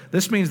 So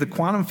this means the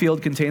quantum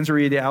field contains a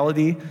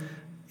reality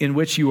in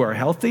which you are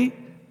healthy.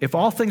 If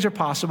all things are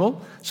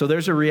possible, so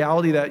there's a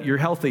reality that you're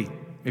healthy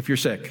if you're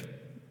sick.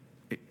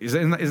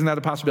 Isn't that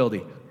a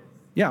possibility?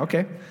 Yeah,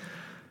 okay.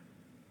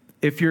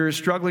 If you're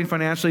struggling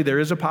financially, there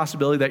is a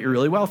possibility that you're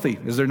really wealthy.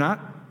 Is there not?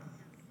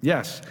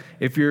 Yes.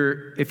 If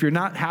you're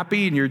not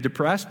happy and you're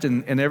depressed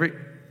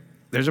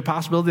there's a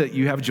possibility that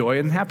you have joy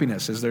and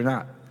happiness. Is there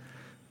not?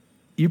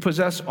 You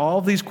possess all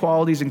of these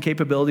qualities and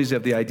capabilities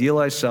of the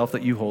idealized self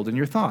that you hold in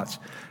your thoughts.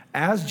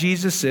 As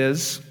Jesus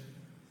is,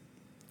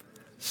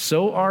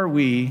 so are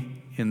we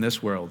in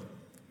this world.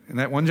 Isn't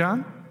that 1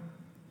 John?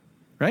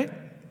 Right?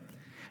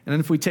 And then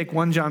if we take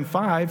 1 John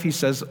 5, he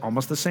says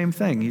almost the same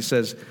thing. He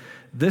says,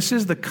 this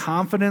is the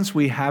confidence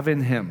we have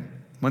in him.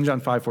 1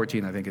 John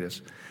 5:14, I think it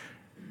is.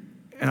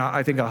 And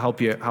I think I'll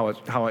help you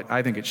how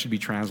I think it should be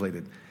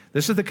translated.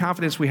 This is the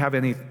confidence we have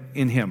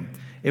in him.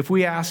 If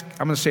we ask,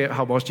 I'm going to say it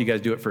how most of you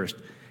guys do it first.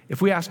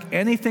 If we ask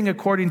anything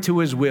according to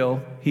his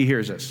will, he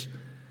hears us.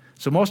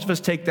 So most of us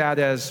take that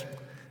as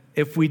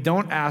if we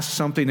don't ask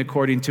something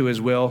according to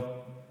his will,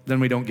 then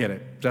we don't get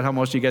it. Is that how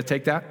most of you guys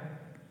take that?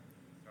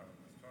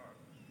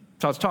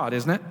 That's how it's taught,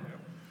 isn't it?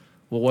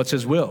 Well, what's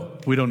his will?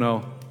 We don't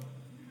know.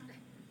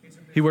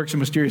 He works in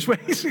mysterious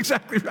ways.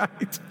 Exactly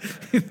right.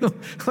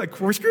 Like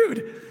we're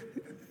screwed,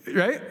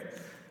 right?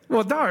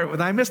 Well, darn,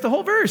 I missed the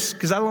whole verse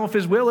because I don't know if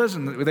his will is,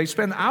 and they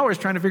spend hours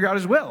trying to figure out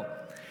his will.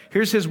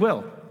 Here's his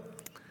will.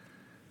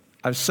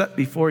 I've set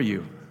before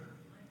you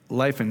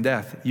life and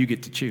death. You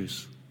get to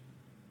choose.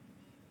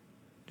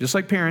 Just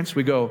like parents,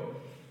 we go,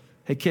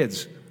 hey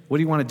kids, what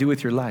do you want to do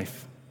with your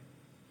life?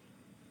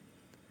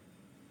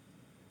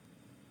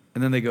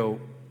 And then they go,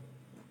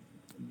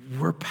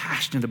 we're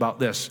passionate about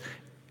this.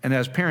 And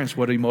as parents,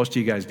 what do most of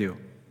you guys do?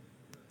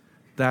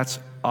 That's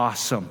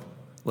awesome.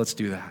 Let's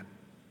do that.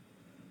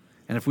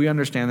 And if we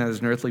understand that as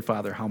an earthly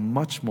father, how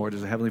much more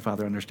does a heavenly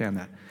Father understand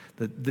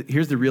that?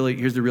 Here's the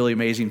really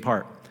amazing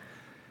part.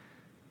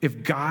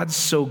 If God's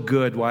so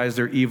good, why is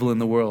there evil in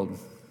the world?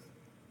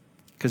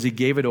 Because he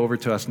gave it over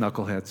to us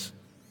knuckleheads.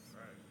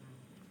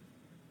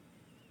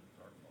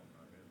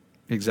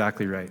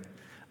 Exactly right.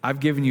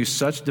 I've given you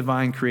such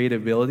divine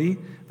creative ability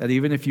that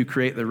even if you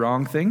create the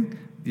wrong thing,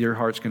 your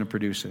heart's going to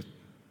produce it.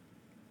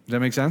 Does that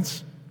make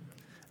sense?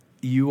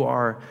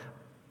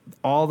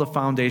 All the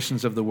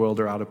foundations of the world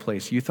are out of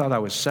place. You thought I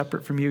was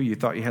separate from you. You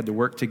thought you had to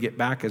work to get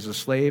back as a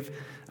slave.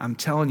 I'm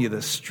telling you,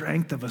 the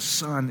strength of a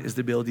son is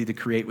the ability to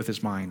create with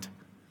his mind.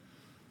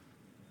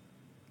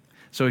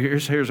 So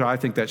here's how I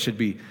think that should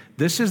be.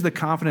 This is the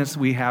confidence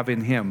we have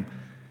in him.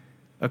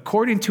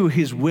 According to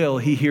his will,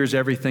 he hears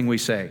everything we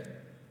say.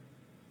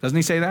 Doesn't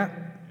he say that?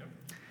 Yep.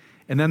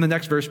 And then the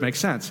next verse makes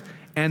sense.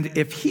 And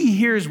if he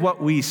hears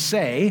what we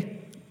say,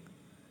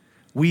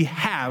 we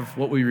have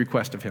what we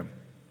request of him.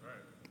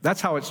 That's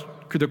how it's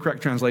the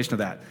correct translation of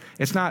that.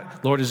 It's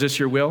not, Lord, is this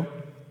your will?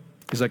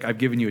 He's like, I've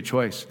given you a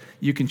choice.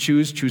 You can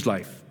choose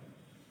life.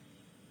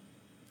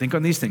 Think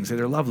on these things.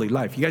 They're lovely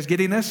life. You guys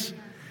getting this?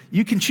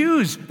 You can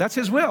choose. That's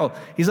his will.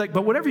 He's like,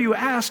 but whatever you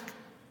ask,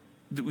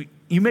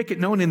 you make it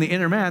known in the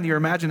inner man, your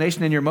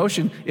imagination and your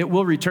emotion, it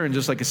will return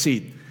just like a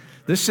seed.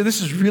 This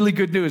is really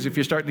good news if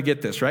you're starting to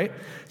get this, right?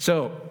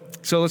 So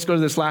let's go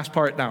to this last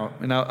part now,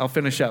 and I'll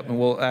finish up, and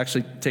we'll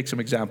actually take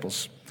some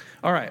examples.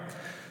 All right.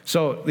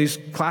 So these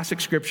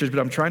classic scriptures, but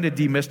I'm trying to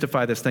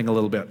demystify this thing a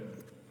little bit.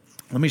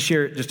 Let me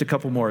share just a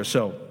couple more.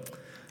 So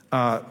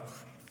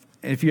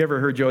if you ever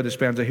heard Joe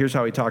Dispenza, here's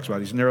how he talks about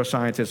it. He's a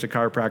neuroscientist, a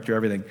chiropractor,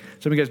 everything.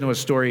 Some of you guys know his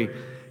story.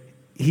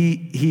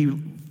 he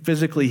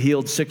physically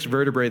healed 6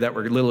 vertebrae that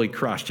were literally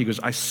crushed. He goes,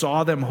 I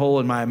saw them whole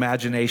in my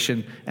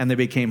imagination, and they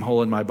became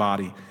whole in my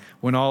body.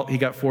 He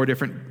got 4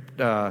 different,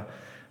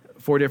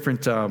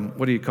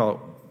 what do you call it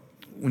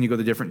when you go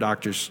to different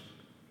doctors?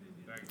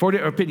 4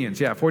 opinions,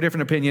 4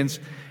 different opinions.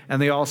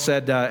 And they all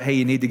said, hey,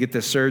 you need to get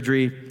this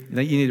surgery. You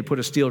need to put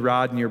a steel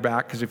rod in your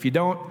back, because if you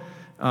don't,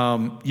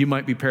 you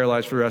might be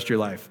paralyzed for the rest of your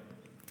life.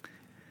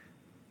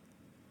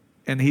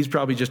 And he's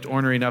probably just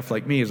ornery enough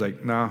like me. He's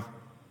like, no,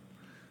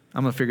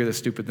 I'm going to figure this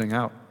stupid thing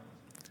out.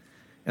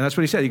 And that's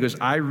what he said. He goes,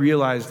 I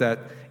realize that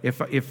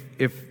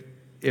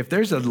if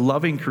there's a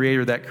loving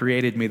creator that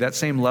created me, that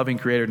same loving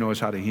creator knows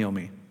how to heal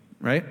me,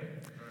 right?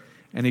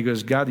 And he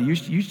goes, God,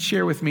 you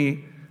share with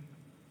me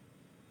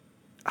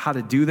how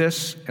to do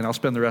this, and I'll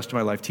spend the rest of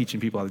my life teaching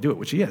people how to do it,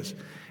 which he is.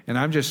 And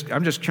I'm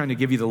just trying to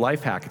give you the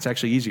life hack. It's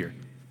actually easier.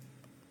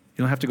 You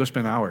don't have to go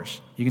spend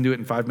hours. You can do it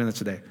in 5 minutes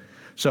a day.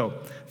 So,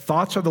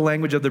 thoughts are the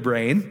language of the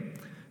brain.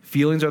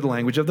 Feelings are the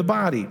language of the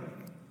body.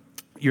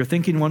 You're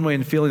thinking one way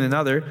and feeling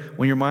another.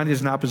 When your mind is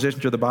in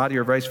opposition to the body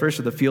or vice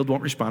versa, the field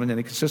won't respond in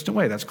any consistent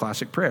way. That's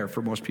classic prayer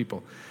for most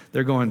people.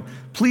 They're going,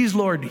 please,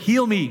 Lord,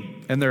 heal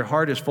me. And their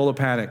heart is full of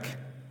panic.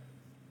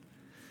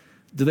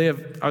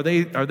 Are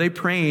they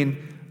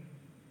praying,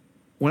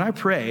 when I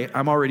pray,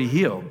 I'm already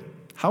healed?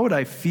 How would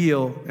I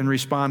feel and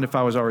respond if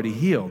I was already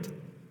healed?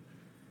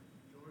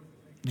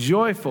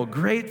 Joyful,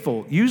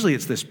 grateful. Usually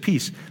it's this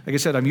peace. Like I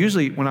said,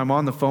 when I'm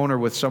on the phone or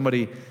with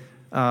somebody,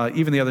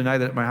 even the other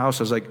night at my house,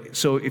 I was like,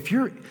 so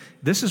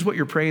this is what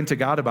you're praying to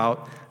God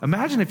about,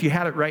 imagine if you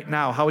had it right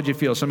now, how would you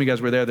feel? Some of you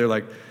guys were there, they're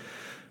like,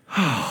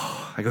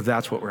 oh, I go,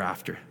 that's what we're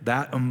after.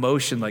 That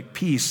emotion, like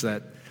peace,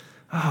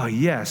 oh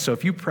yes. So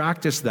if you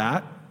practice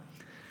that,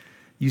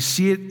 you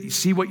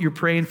see what you're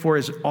praying for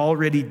is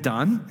already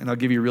done, and I'll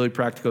give you really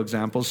practical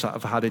examples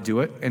of how to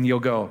do it, and you'll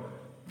go,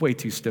 way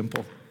too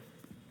simple.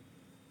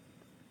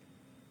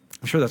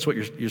 I'm sure that's what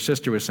your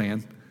sister was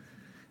saying.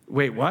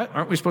 Wait, what?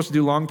 Aren't we supposed to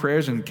do long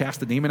prayers and cast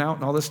the demon out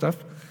and all this stuff?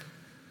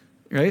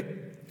 Right?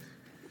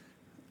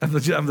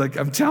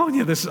 I'm telling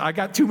you this. I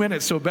got 2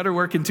 minutes, so it better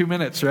work in 2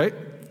 minutes, right?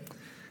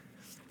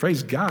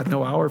 Praise God.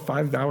 No hour,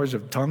 5 hours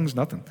of tongues,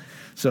 nothing.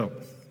 So,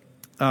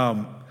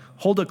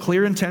 hold a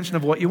clear intention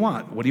of what you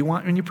want. What do you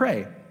want when you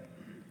pray?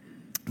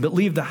 But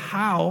leave the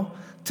how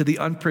to the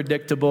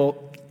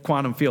unpredictable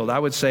quantum field. I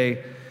would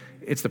say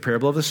it's the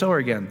parable of the sower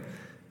again.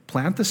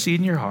 Plant the seed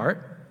in your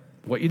heart.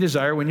 What you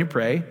desire when you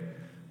pray,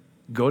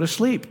 go to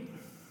sleep.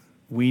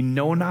 We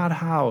know not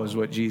how is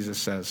what Jesus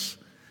says.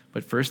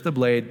 But first the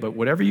blade, but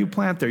whatever you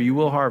plant there, you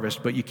will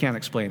harvest, but you can't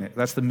explain it.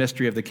 That's the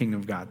mystery of the kingdom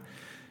of God.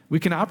 We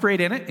can operate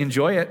in it,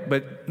 enjoy it,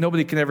 but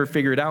nobody can ever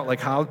figure it out.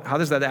 Like how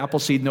does that apple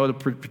seed know to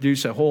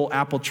produce a whole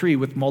apple tree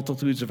with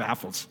multitudes of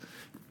apples,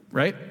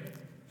 right?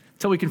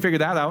 Until we can figure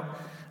that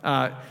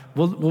out.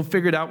 We'll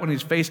figure it out when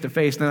he's face to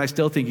face, and then I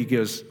still think he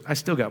goes, I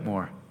still got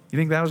more. You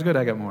think that was good?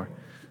 I got more.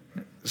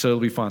 So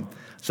it'll be fun.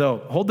 So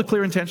hold the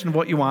clear intention of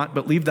what you want,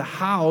 but leave the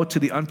how to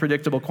the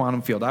unpredictable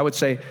quantum field. I would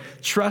say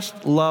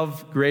trust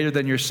love greater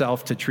than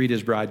yourself to treat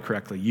his bride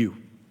correctly. You.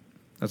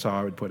 That's how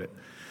I would put it.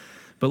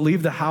 But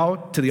leave the how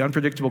to the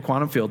unpredictable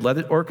quantum field. Let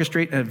it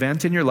orchestrate an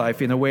event in your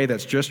life in a way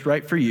that's just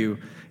right for you.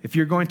 If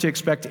you're going to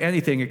expect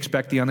anything,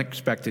 expect the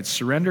unexpected.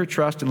 Surrender,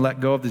 trust, and let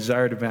go of the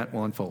desired event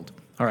will unfold.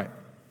 All right.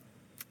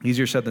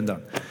 Easier said than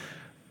done.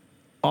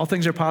 All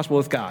things are possible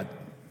with God.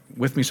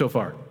 With me so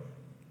far?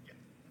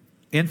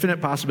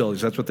 Infinite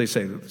possibilities, that's what they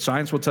say.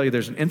 Science will tell you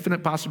there's an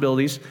infinite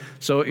possibilities.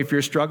 So if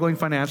you're struggling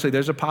financially,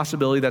 there's a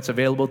possibility that's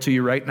available to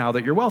you right now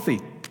that you're wealthy.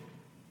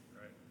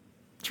 Right.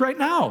 It's right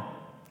now.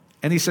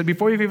 And he said,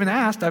 before you've even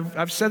asked,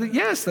 I've said it,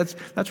 yes,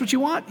 that's what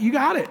you want. You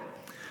got it.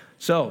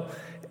 So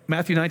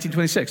Matthew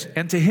 19:26,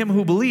 and to him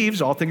who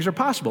believes, all things are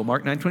possible.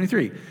 Mark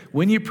 9:23.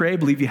 When you pray,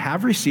 believe you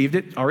have received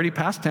it, already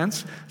past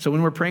tense. So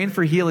when we're praying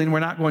for healing, we're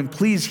not going,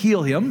 please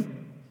heal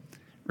him,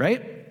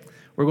 right?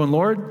 We're going,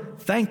 Lord,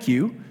 thank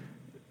you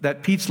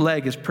that Pete's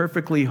leg is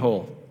perfectly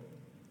whole.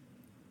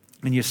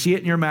 And you see it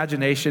in your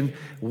imagination.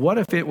 What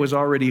if it was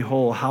already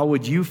whole? How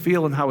would you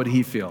feel and how would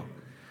he feel?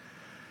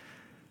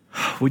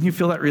 Wouldn't you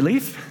feel that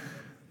relief?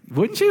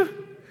 Wouldn't you?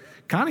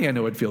 Connie, I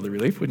know, would feel the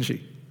relief, wouldn't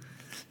she?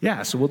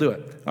 Yeah, so we'll do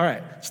it. All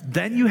right. So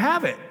then you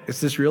have it. It's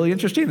this really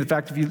interesting. In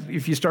fact,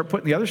 if you start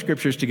putting the other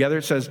scriptures together,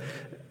 it says,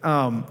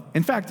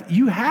 in fact,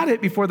 you had it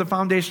before the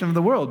foundation of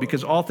the world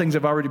because all things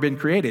have already been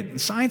created.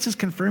 And science is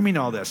confirming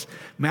all this.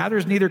 Matter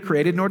is neither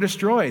created nor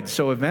destroyed.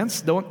 So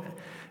events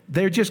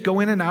they just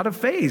go in and out of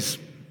phase,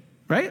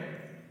 right?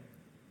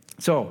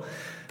 So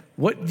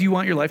what do you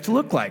want your life to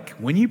look like?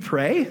 When you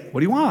pray, what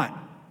do you want?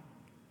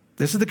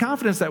 This is the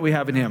confidence that we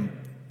have in him.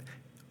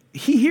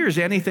 He hears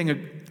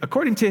anything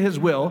according to his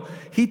will.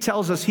 He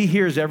tells us he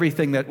hears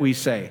everything that we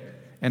say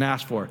and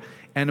ask for.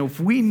 And if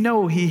we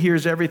know he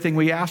hears everything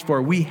we ask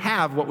for, we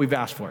have what we've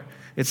asked for.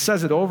 It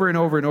says it over and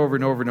over and over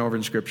and over and over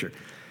in Scripture.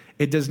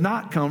 It does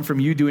not come from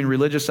you doing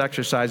religious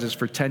exercises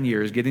for 10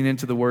 years, getting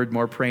into the Word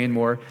more, praying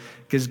more,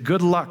 because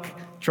good luck.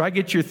 Try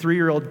get your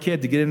 3-year-old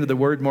kid to get into the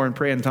Word more and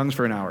pray in tongues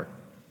for an hour.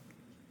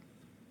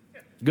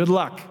 Good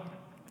luck.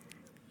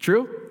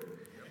 True?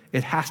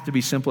 It has to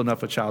be simple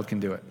enough a child can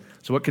do it.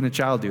 So what can a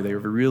child do? They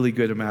have a really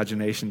good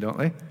imagination, don't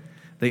they?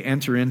 They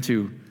enter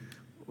into,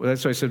 well,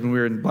 that's what I said when we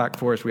were in Black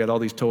Forest, we had all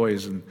these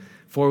toys and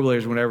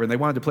four-wheelers and whatever, and they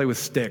wanted to play with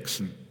sticks.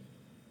 And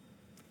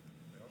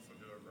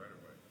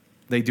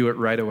they do it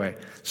right away.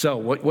 So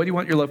what do you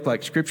want your love to look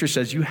like? Scripture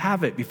says you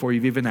have it before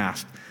you've even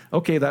asked.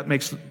 Okay, that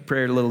makes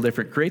prayer a little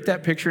different. Create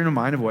that picture in your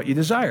mind of what you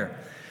desire.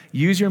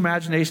 Use your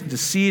imagination to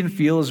see and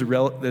feel as the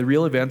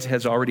real event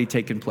has already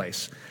taken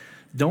place.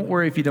 Don't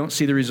worry if you don't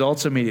see the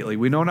results immediately.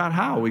 We know not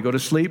how. We go to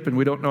sleep and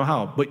we don't know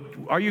how. But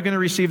are you going to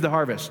receive the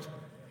harvest?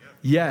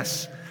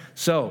 Yes.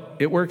 So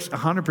it works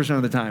 100%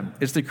 of the time.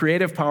 It's the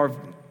creative power of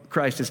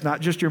Christ. It's not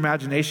just your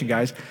imagination,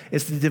 guys.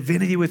 It's the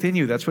divinity within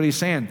you. That's what he's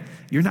saying.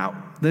 You're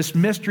not, this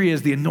mystery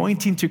is the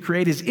anointing to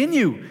create is in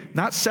you,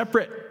 not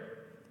separate,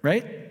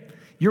 right?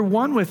 You're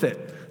one with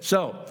it.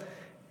 So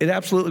it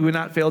absolutely would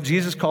not fail.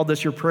 Jesus called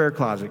this your prayer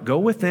closet. Go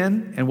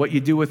within, and what you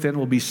do within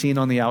will be seen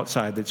on the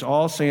outside. It's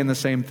all saying the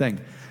same thing.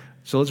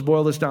 So let's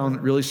boil this down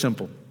really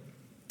simple.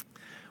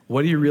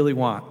 What do you really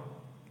want?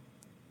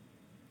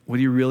 What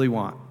do you really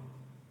want?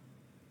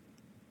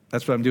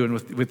 That's what I'm doing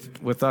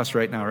with us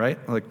right now, right?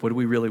 Like, what do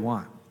we really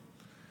want?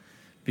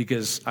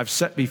 Because I've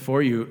set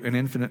before you an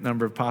infinite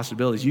number of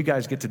possibilities. You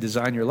guys get to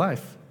design your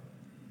life.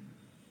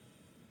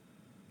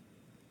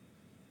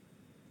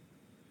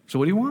 So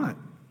what do you want?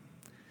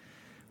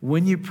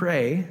 When you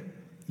pray,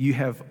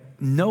 you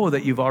know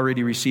that you've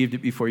already received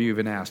it before you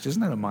even asked.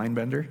 Isn't that a mind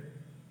bender?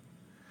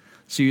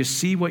 So you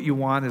see what you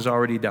want is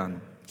already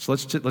done. So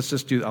let's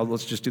just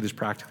do this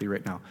practically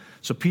right now.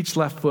 So Pete's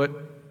left foot,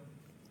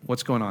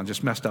 what's going on?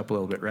 Just messed up a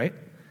little bit, right?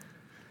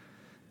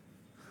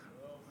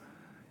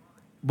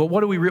 But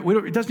what do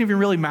it doesn't even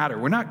really matter.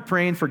 We're not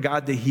praying for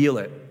God to heal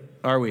it,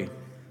 are we?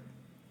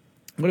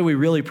 What are we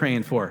really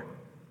praying for?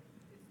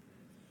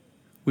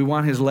 We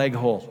want his leg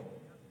whole,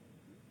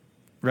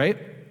 right?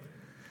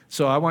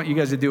 So I want you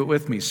guys to do it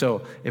with me.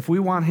 So if we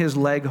want his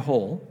leg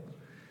whole,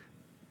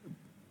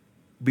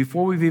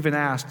 before we've even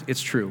asked,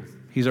 it's true.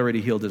 He's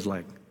already healed his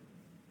leg.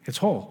 It's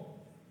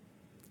whole.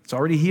 It's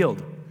already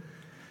healed.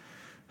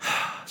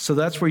 So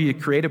that's where you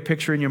create a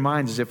picture in your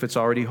mind as if it's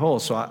already whole.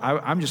 So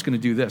I'm just going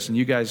to do this. And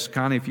you guys,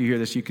 Connie, if you hear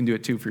this, you can do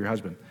it too for your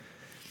husband.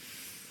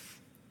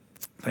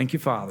 Thank you,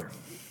 Father.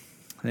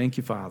 Thank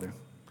you, Father.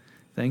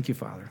 Thank you,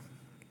 Father.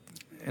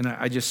 And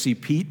I just see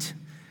Pete.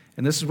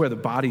 And this is where the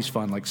body's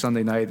fun. Like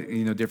Sunday night,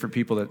 different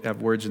people that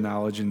have words of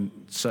knowledge and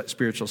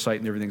spiritual sight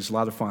and everything. It's a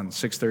lot of fun.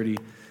 6:30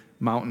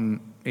 Mountain,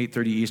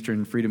 8:30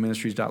 Eastern,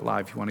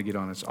 freedomministries.live if you want to get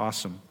on. It's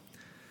awesome.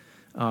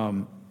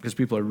 Because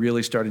people are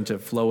really starting to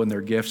flow in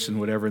their gifts and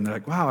whatever, and they're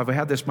like, wow, I've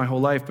had this my whole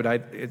life, but I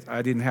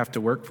didn't have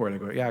to work for it. I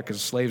go, yeah,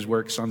 because slaves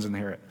work, sons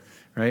inherit,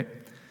 right?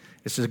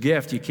 It's a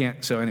gift. You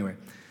can't, so anyway.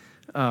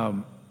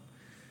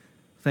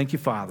 Thank you,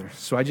 Father.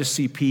 So I just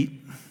see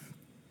Pete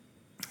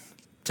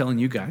telling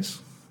you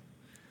guys,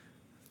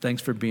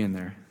 thanks for being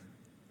there.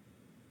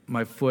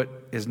 My foot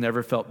has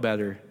never felt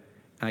better,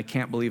 and I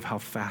can't believe how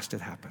fast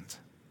it happened.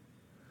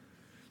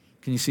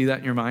 Can you see that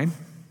in your mind?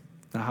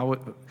 Now,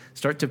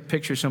 start to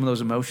picture some of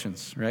those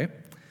emotions, right?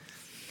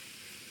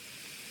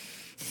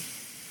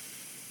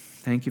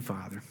 Thank you,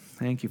 Father.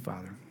 Thank you,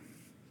 Father.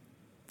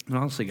 And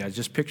honestly, guys,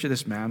 just picture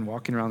this man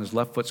walking around, his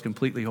left foot's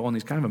completely whole, and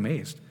he's kind of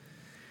amazed.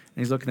 And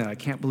he's looking at it. I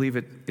can't believe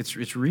it.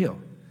 It's real.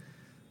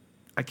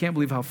 I can't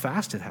believe how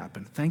fast it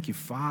happened. Thank you,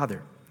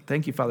 Father.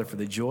 Thank you, Father, for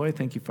the joy.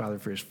 Thank you, Father,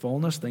 for his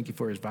fullness. Thank you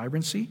for his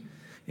vibrancy.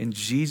 In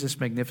Jesus'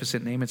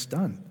 magnificent name, it's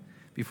done.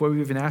 Before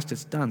we even asked,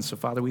 it's done. So,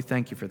 Father, we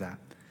thank you for that.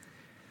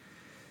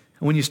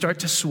 And when you start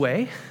to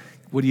sway,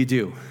 what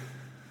do?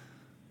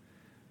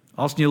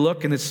 All of a sudden you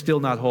look and it's still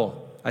not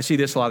whole. I see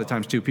this a lot of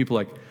times too. People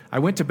like, I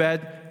went to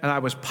bed and I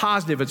was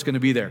positive it's going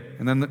to be there.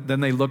 And then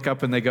they look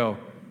up and they go,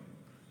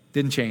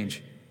 didn't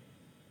change.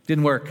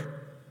 Didn't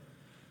work.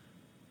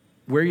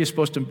 Where are you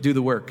supposed to do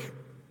the work?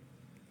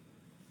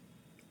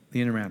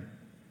 The inner man.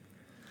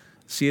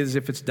 See it as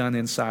if it's done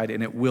inside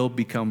and it will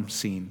become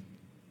seen.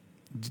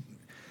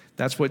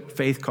 That's what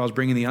faith calls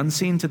bringing the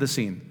unseen to the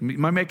seen.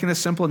 Am I making this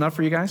simple enough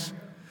for you guys?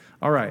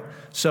 All right,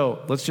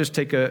 so let's just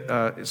take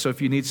so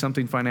if you need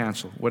something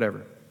financial,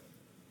 whatever.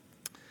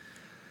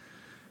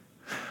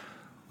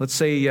 Let's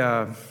say,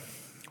 I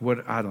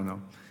don't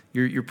know,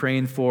 you're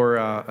praying for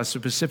a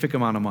specific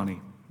amount of money,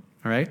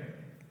 all right?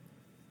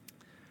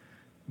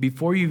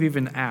 Before you've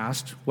even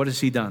asked, what has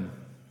he done?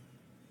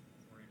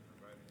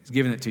 He's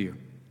given it to you.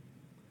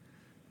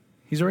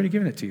 He's already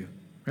given it to you,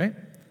 right?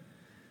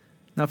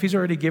 Now, if he's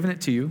already given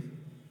it to you,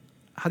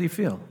 how do you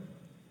feel?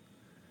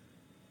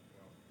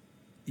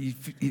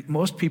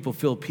 Most people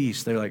feel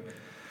peace. They're like,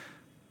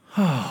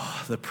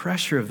 oh, the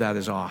pressure of that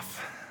is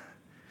off.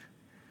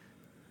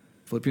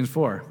 Philippians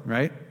 4,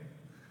 right?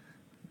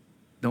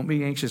 Don't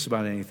be anxious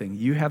about anything.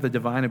 You have the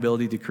divine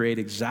ability to create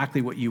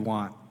exactly what you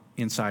want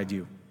inside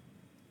you.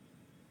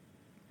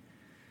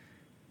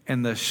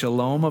 And the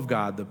shalom of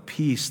God, the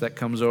peace that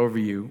comes over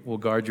you, will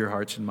guard your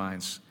hearts and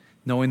minds.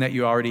 Knowing that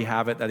you already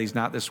have it, that he's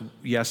not this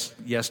yes,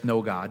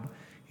 no God.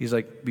 He's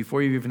like,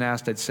 before you even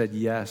asked, I'd said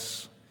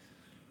yes.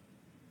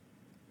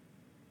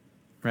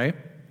 Right?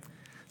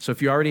 So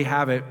if you already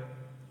have it,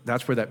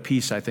 that's where that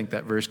peace, I think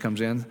that verse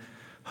comes in.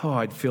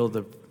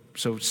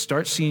 So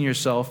start seeing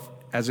yourself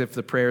as if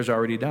the prayer is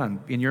already done.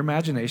 In your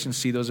imagination,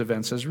 see those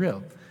events as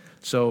real.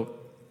 So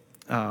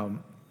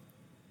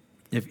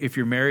if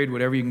you're married,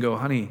 whatever, you can go,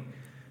 honey,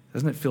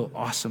 doesn't it feel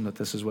awesome that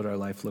this is what our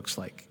life looks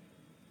like?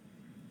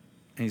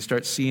 And you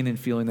start seeing and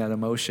feeling that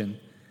emotion.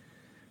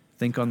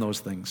 Think on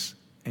those things,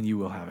 and you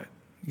will have it.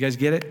 You guys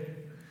get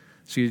it?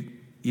 So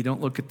you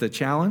don't look at the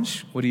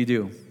challenge. What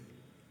do?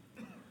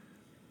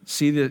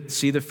 See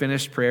the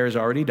finished prayer is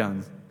already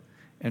done,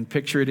 and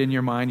picture it in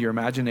your mind, your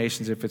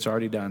imaginations, if it's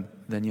already done,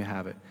 then you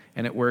have it.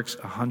 And it works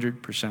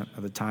 100%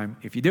 of the time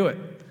if you do it.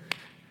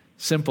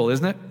 Simple,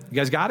 isn't it? You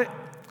guys got it?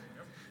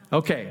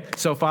 Okay,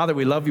 so Father,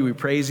 we love you, we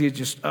praise you.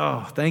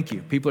 Thank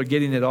you. People are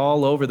getting it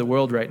all over the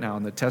world right now,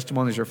 and the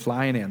testimonies are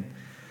flying in.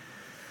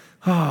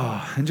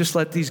 And just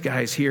let these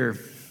guys hear,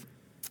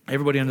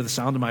 everybody under the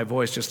sound of my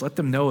voice, just let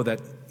them know that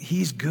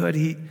he's good.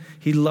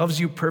 He loves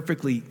you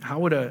perfectly. How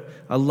would a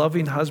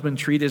loving husband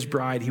treat his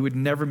bride? He would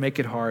never make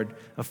it hard.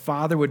 A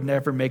father would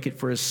never make it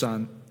for his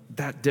son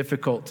that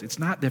difficult. It's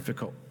not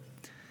difficult.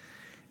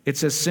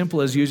 It's as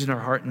simple as using our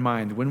heart and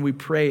mind. When we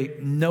pray,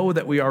 know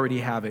that we already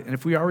have it. And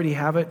if we already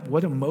have it,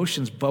 what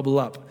emotions bubble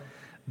up?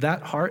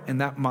 That heart and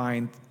that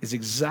mind is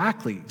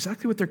exactly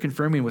what they're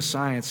confirming with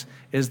science,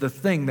 is the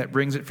thing that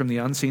brings it from the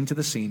unseen to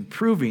the seen,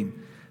 proving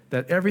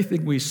that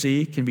everything we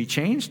see can be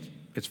changed,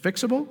 it's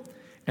fixable,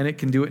 and it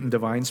can do it in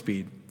divine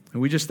speed.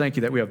 And we just thank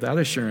you that we have that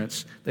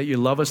assurance, that you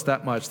love us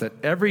that much, that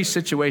every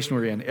situation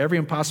we're in, every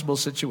impossible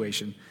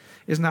situation,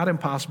 is not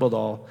impossible at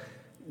all.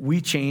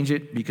 We change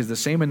it because the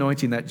same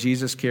anointing that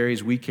Jesus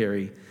carries, we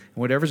carry. And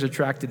whatever's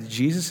attracted to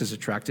Jesus is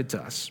attracted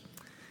to us.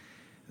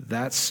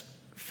 That's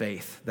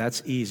faith.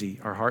 That's easy.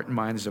 Our heart and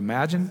mind is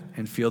imagine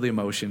and feel the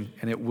emotion,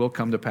 and it will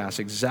come to pass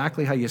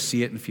exactly how you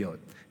see it and feel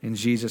it. In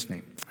Jesus'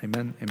 name,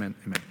 amen, amen,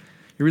 amen.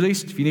 You're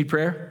released. If you need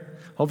prayer,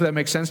 hopefully that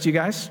makes sense to you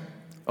guys.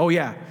 Oh,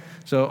 yeah.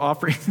 So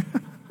offering.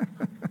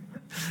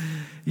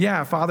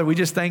 Yeah, Father, we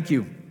just thank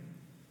you.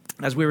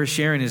 As we were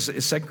sharing, is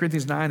 2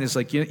 Corinthians 9 is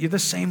like, you're the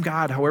same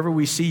God, however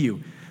we see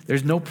you.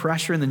 There's no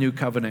pressure in the new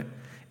covenant.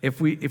 If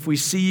we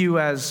see you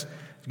as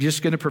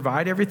just going to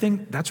provide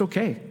everything, that's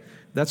okay.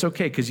 That's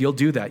okay, because you'll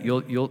do that.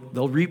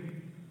 They'll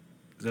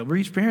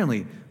reap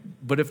sparingly.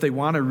 But if they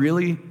want to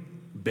really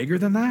bigger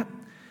than that,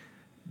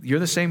 you're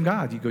the same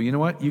God. You go, you know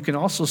what? You can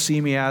also see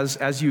me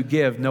as you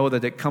give, know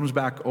that it comes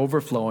back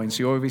overflowing. So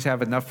you always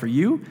have enough for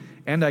you,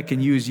 and I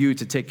can use you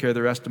to take care of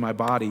the rest of my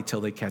body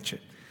till they catch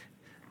it.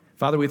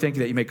 Father, we thank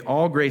you that you make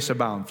all grace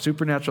abound.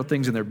 Supernatural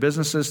things in their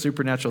businesses,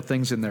 supernatural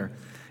things in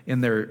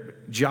their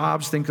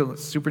jobs,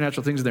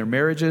 supernatural things in their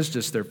marriages,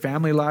 just their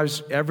family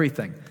lives,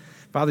 everything.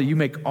 Father, you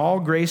make all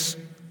grace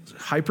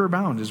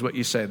hyperbound is what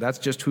you say. That's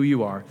just who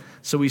you are.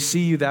 So we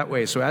see you that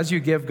way. So as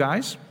you give,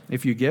 guys,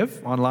 if you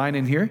give online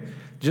in here,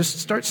 just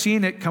start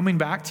seeing it coming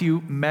back to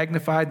you,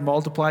 magnified,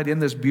 multiplied in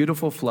this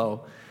beautiful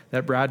flow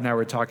that Brad and I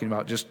were talking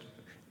about. Just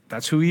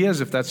that's who he is.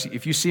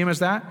 If you see him as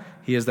that,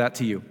 he is that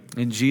to you.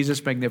 In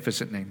Jesus'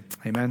 magnificent name.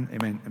 Amen,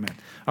 amen, amen.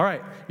 All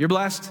right, you're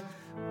blessed.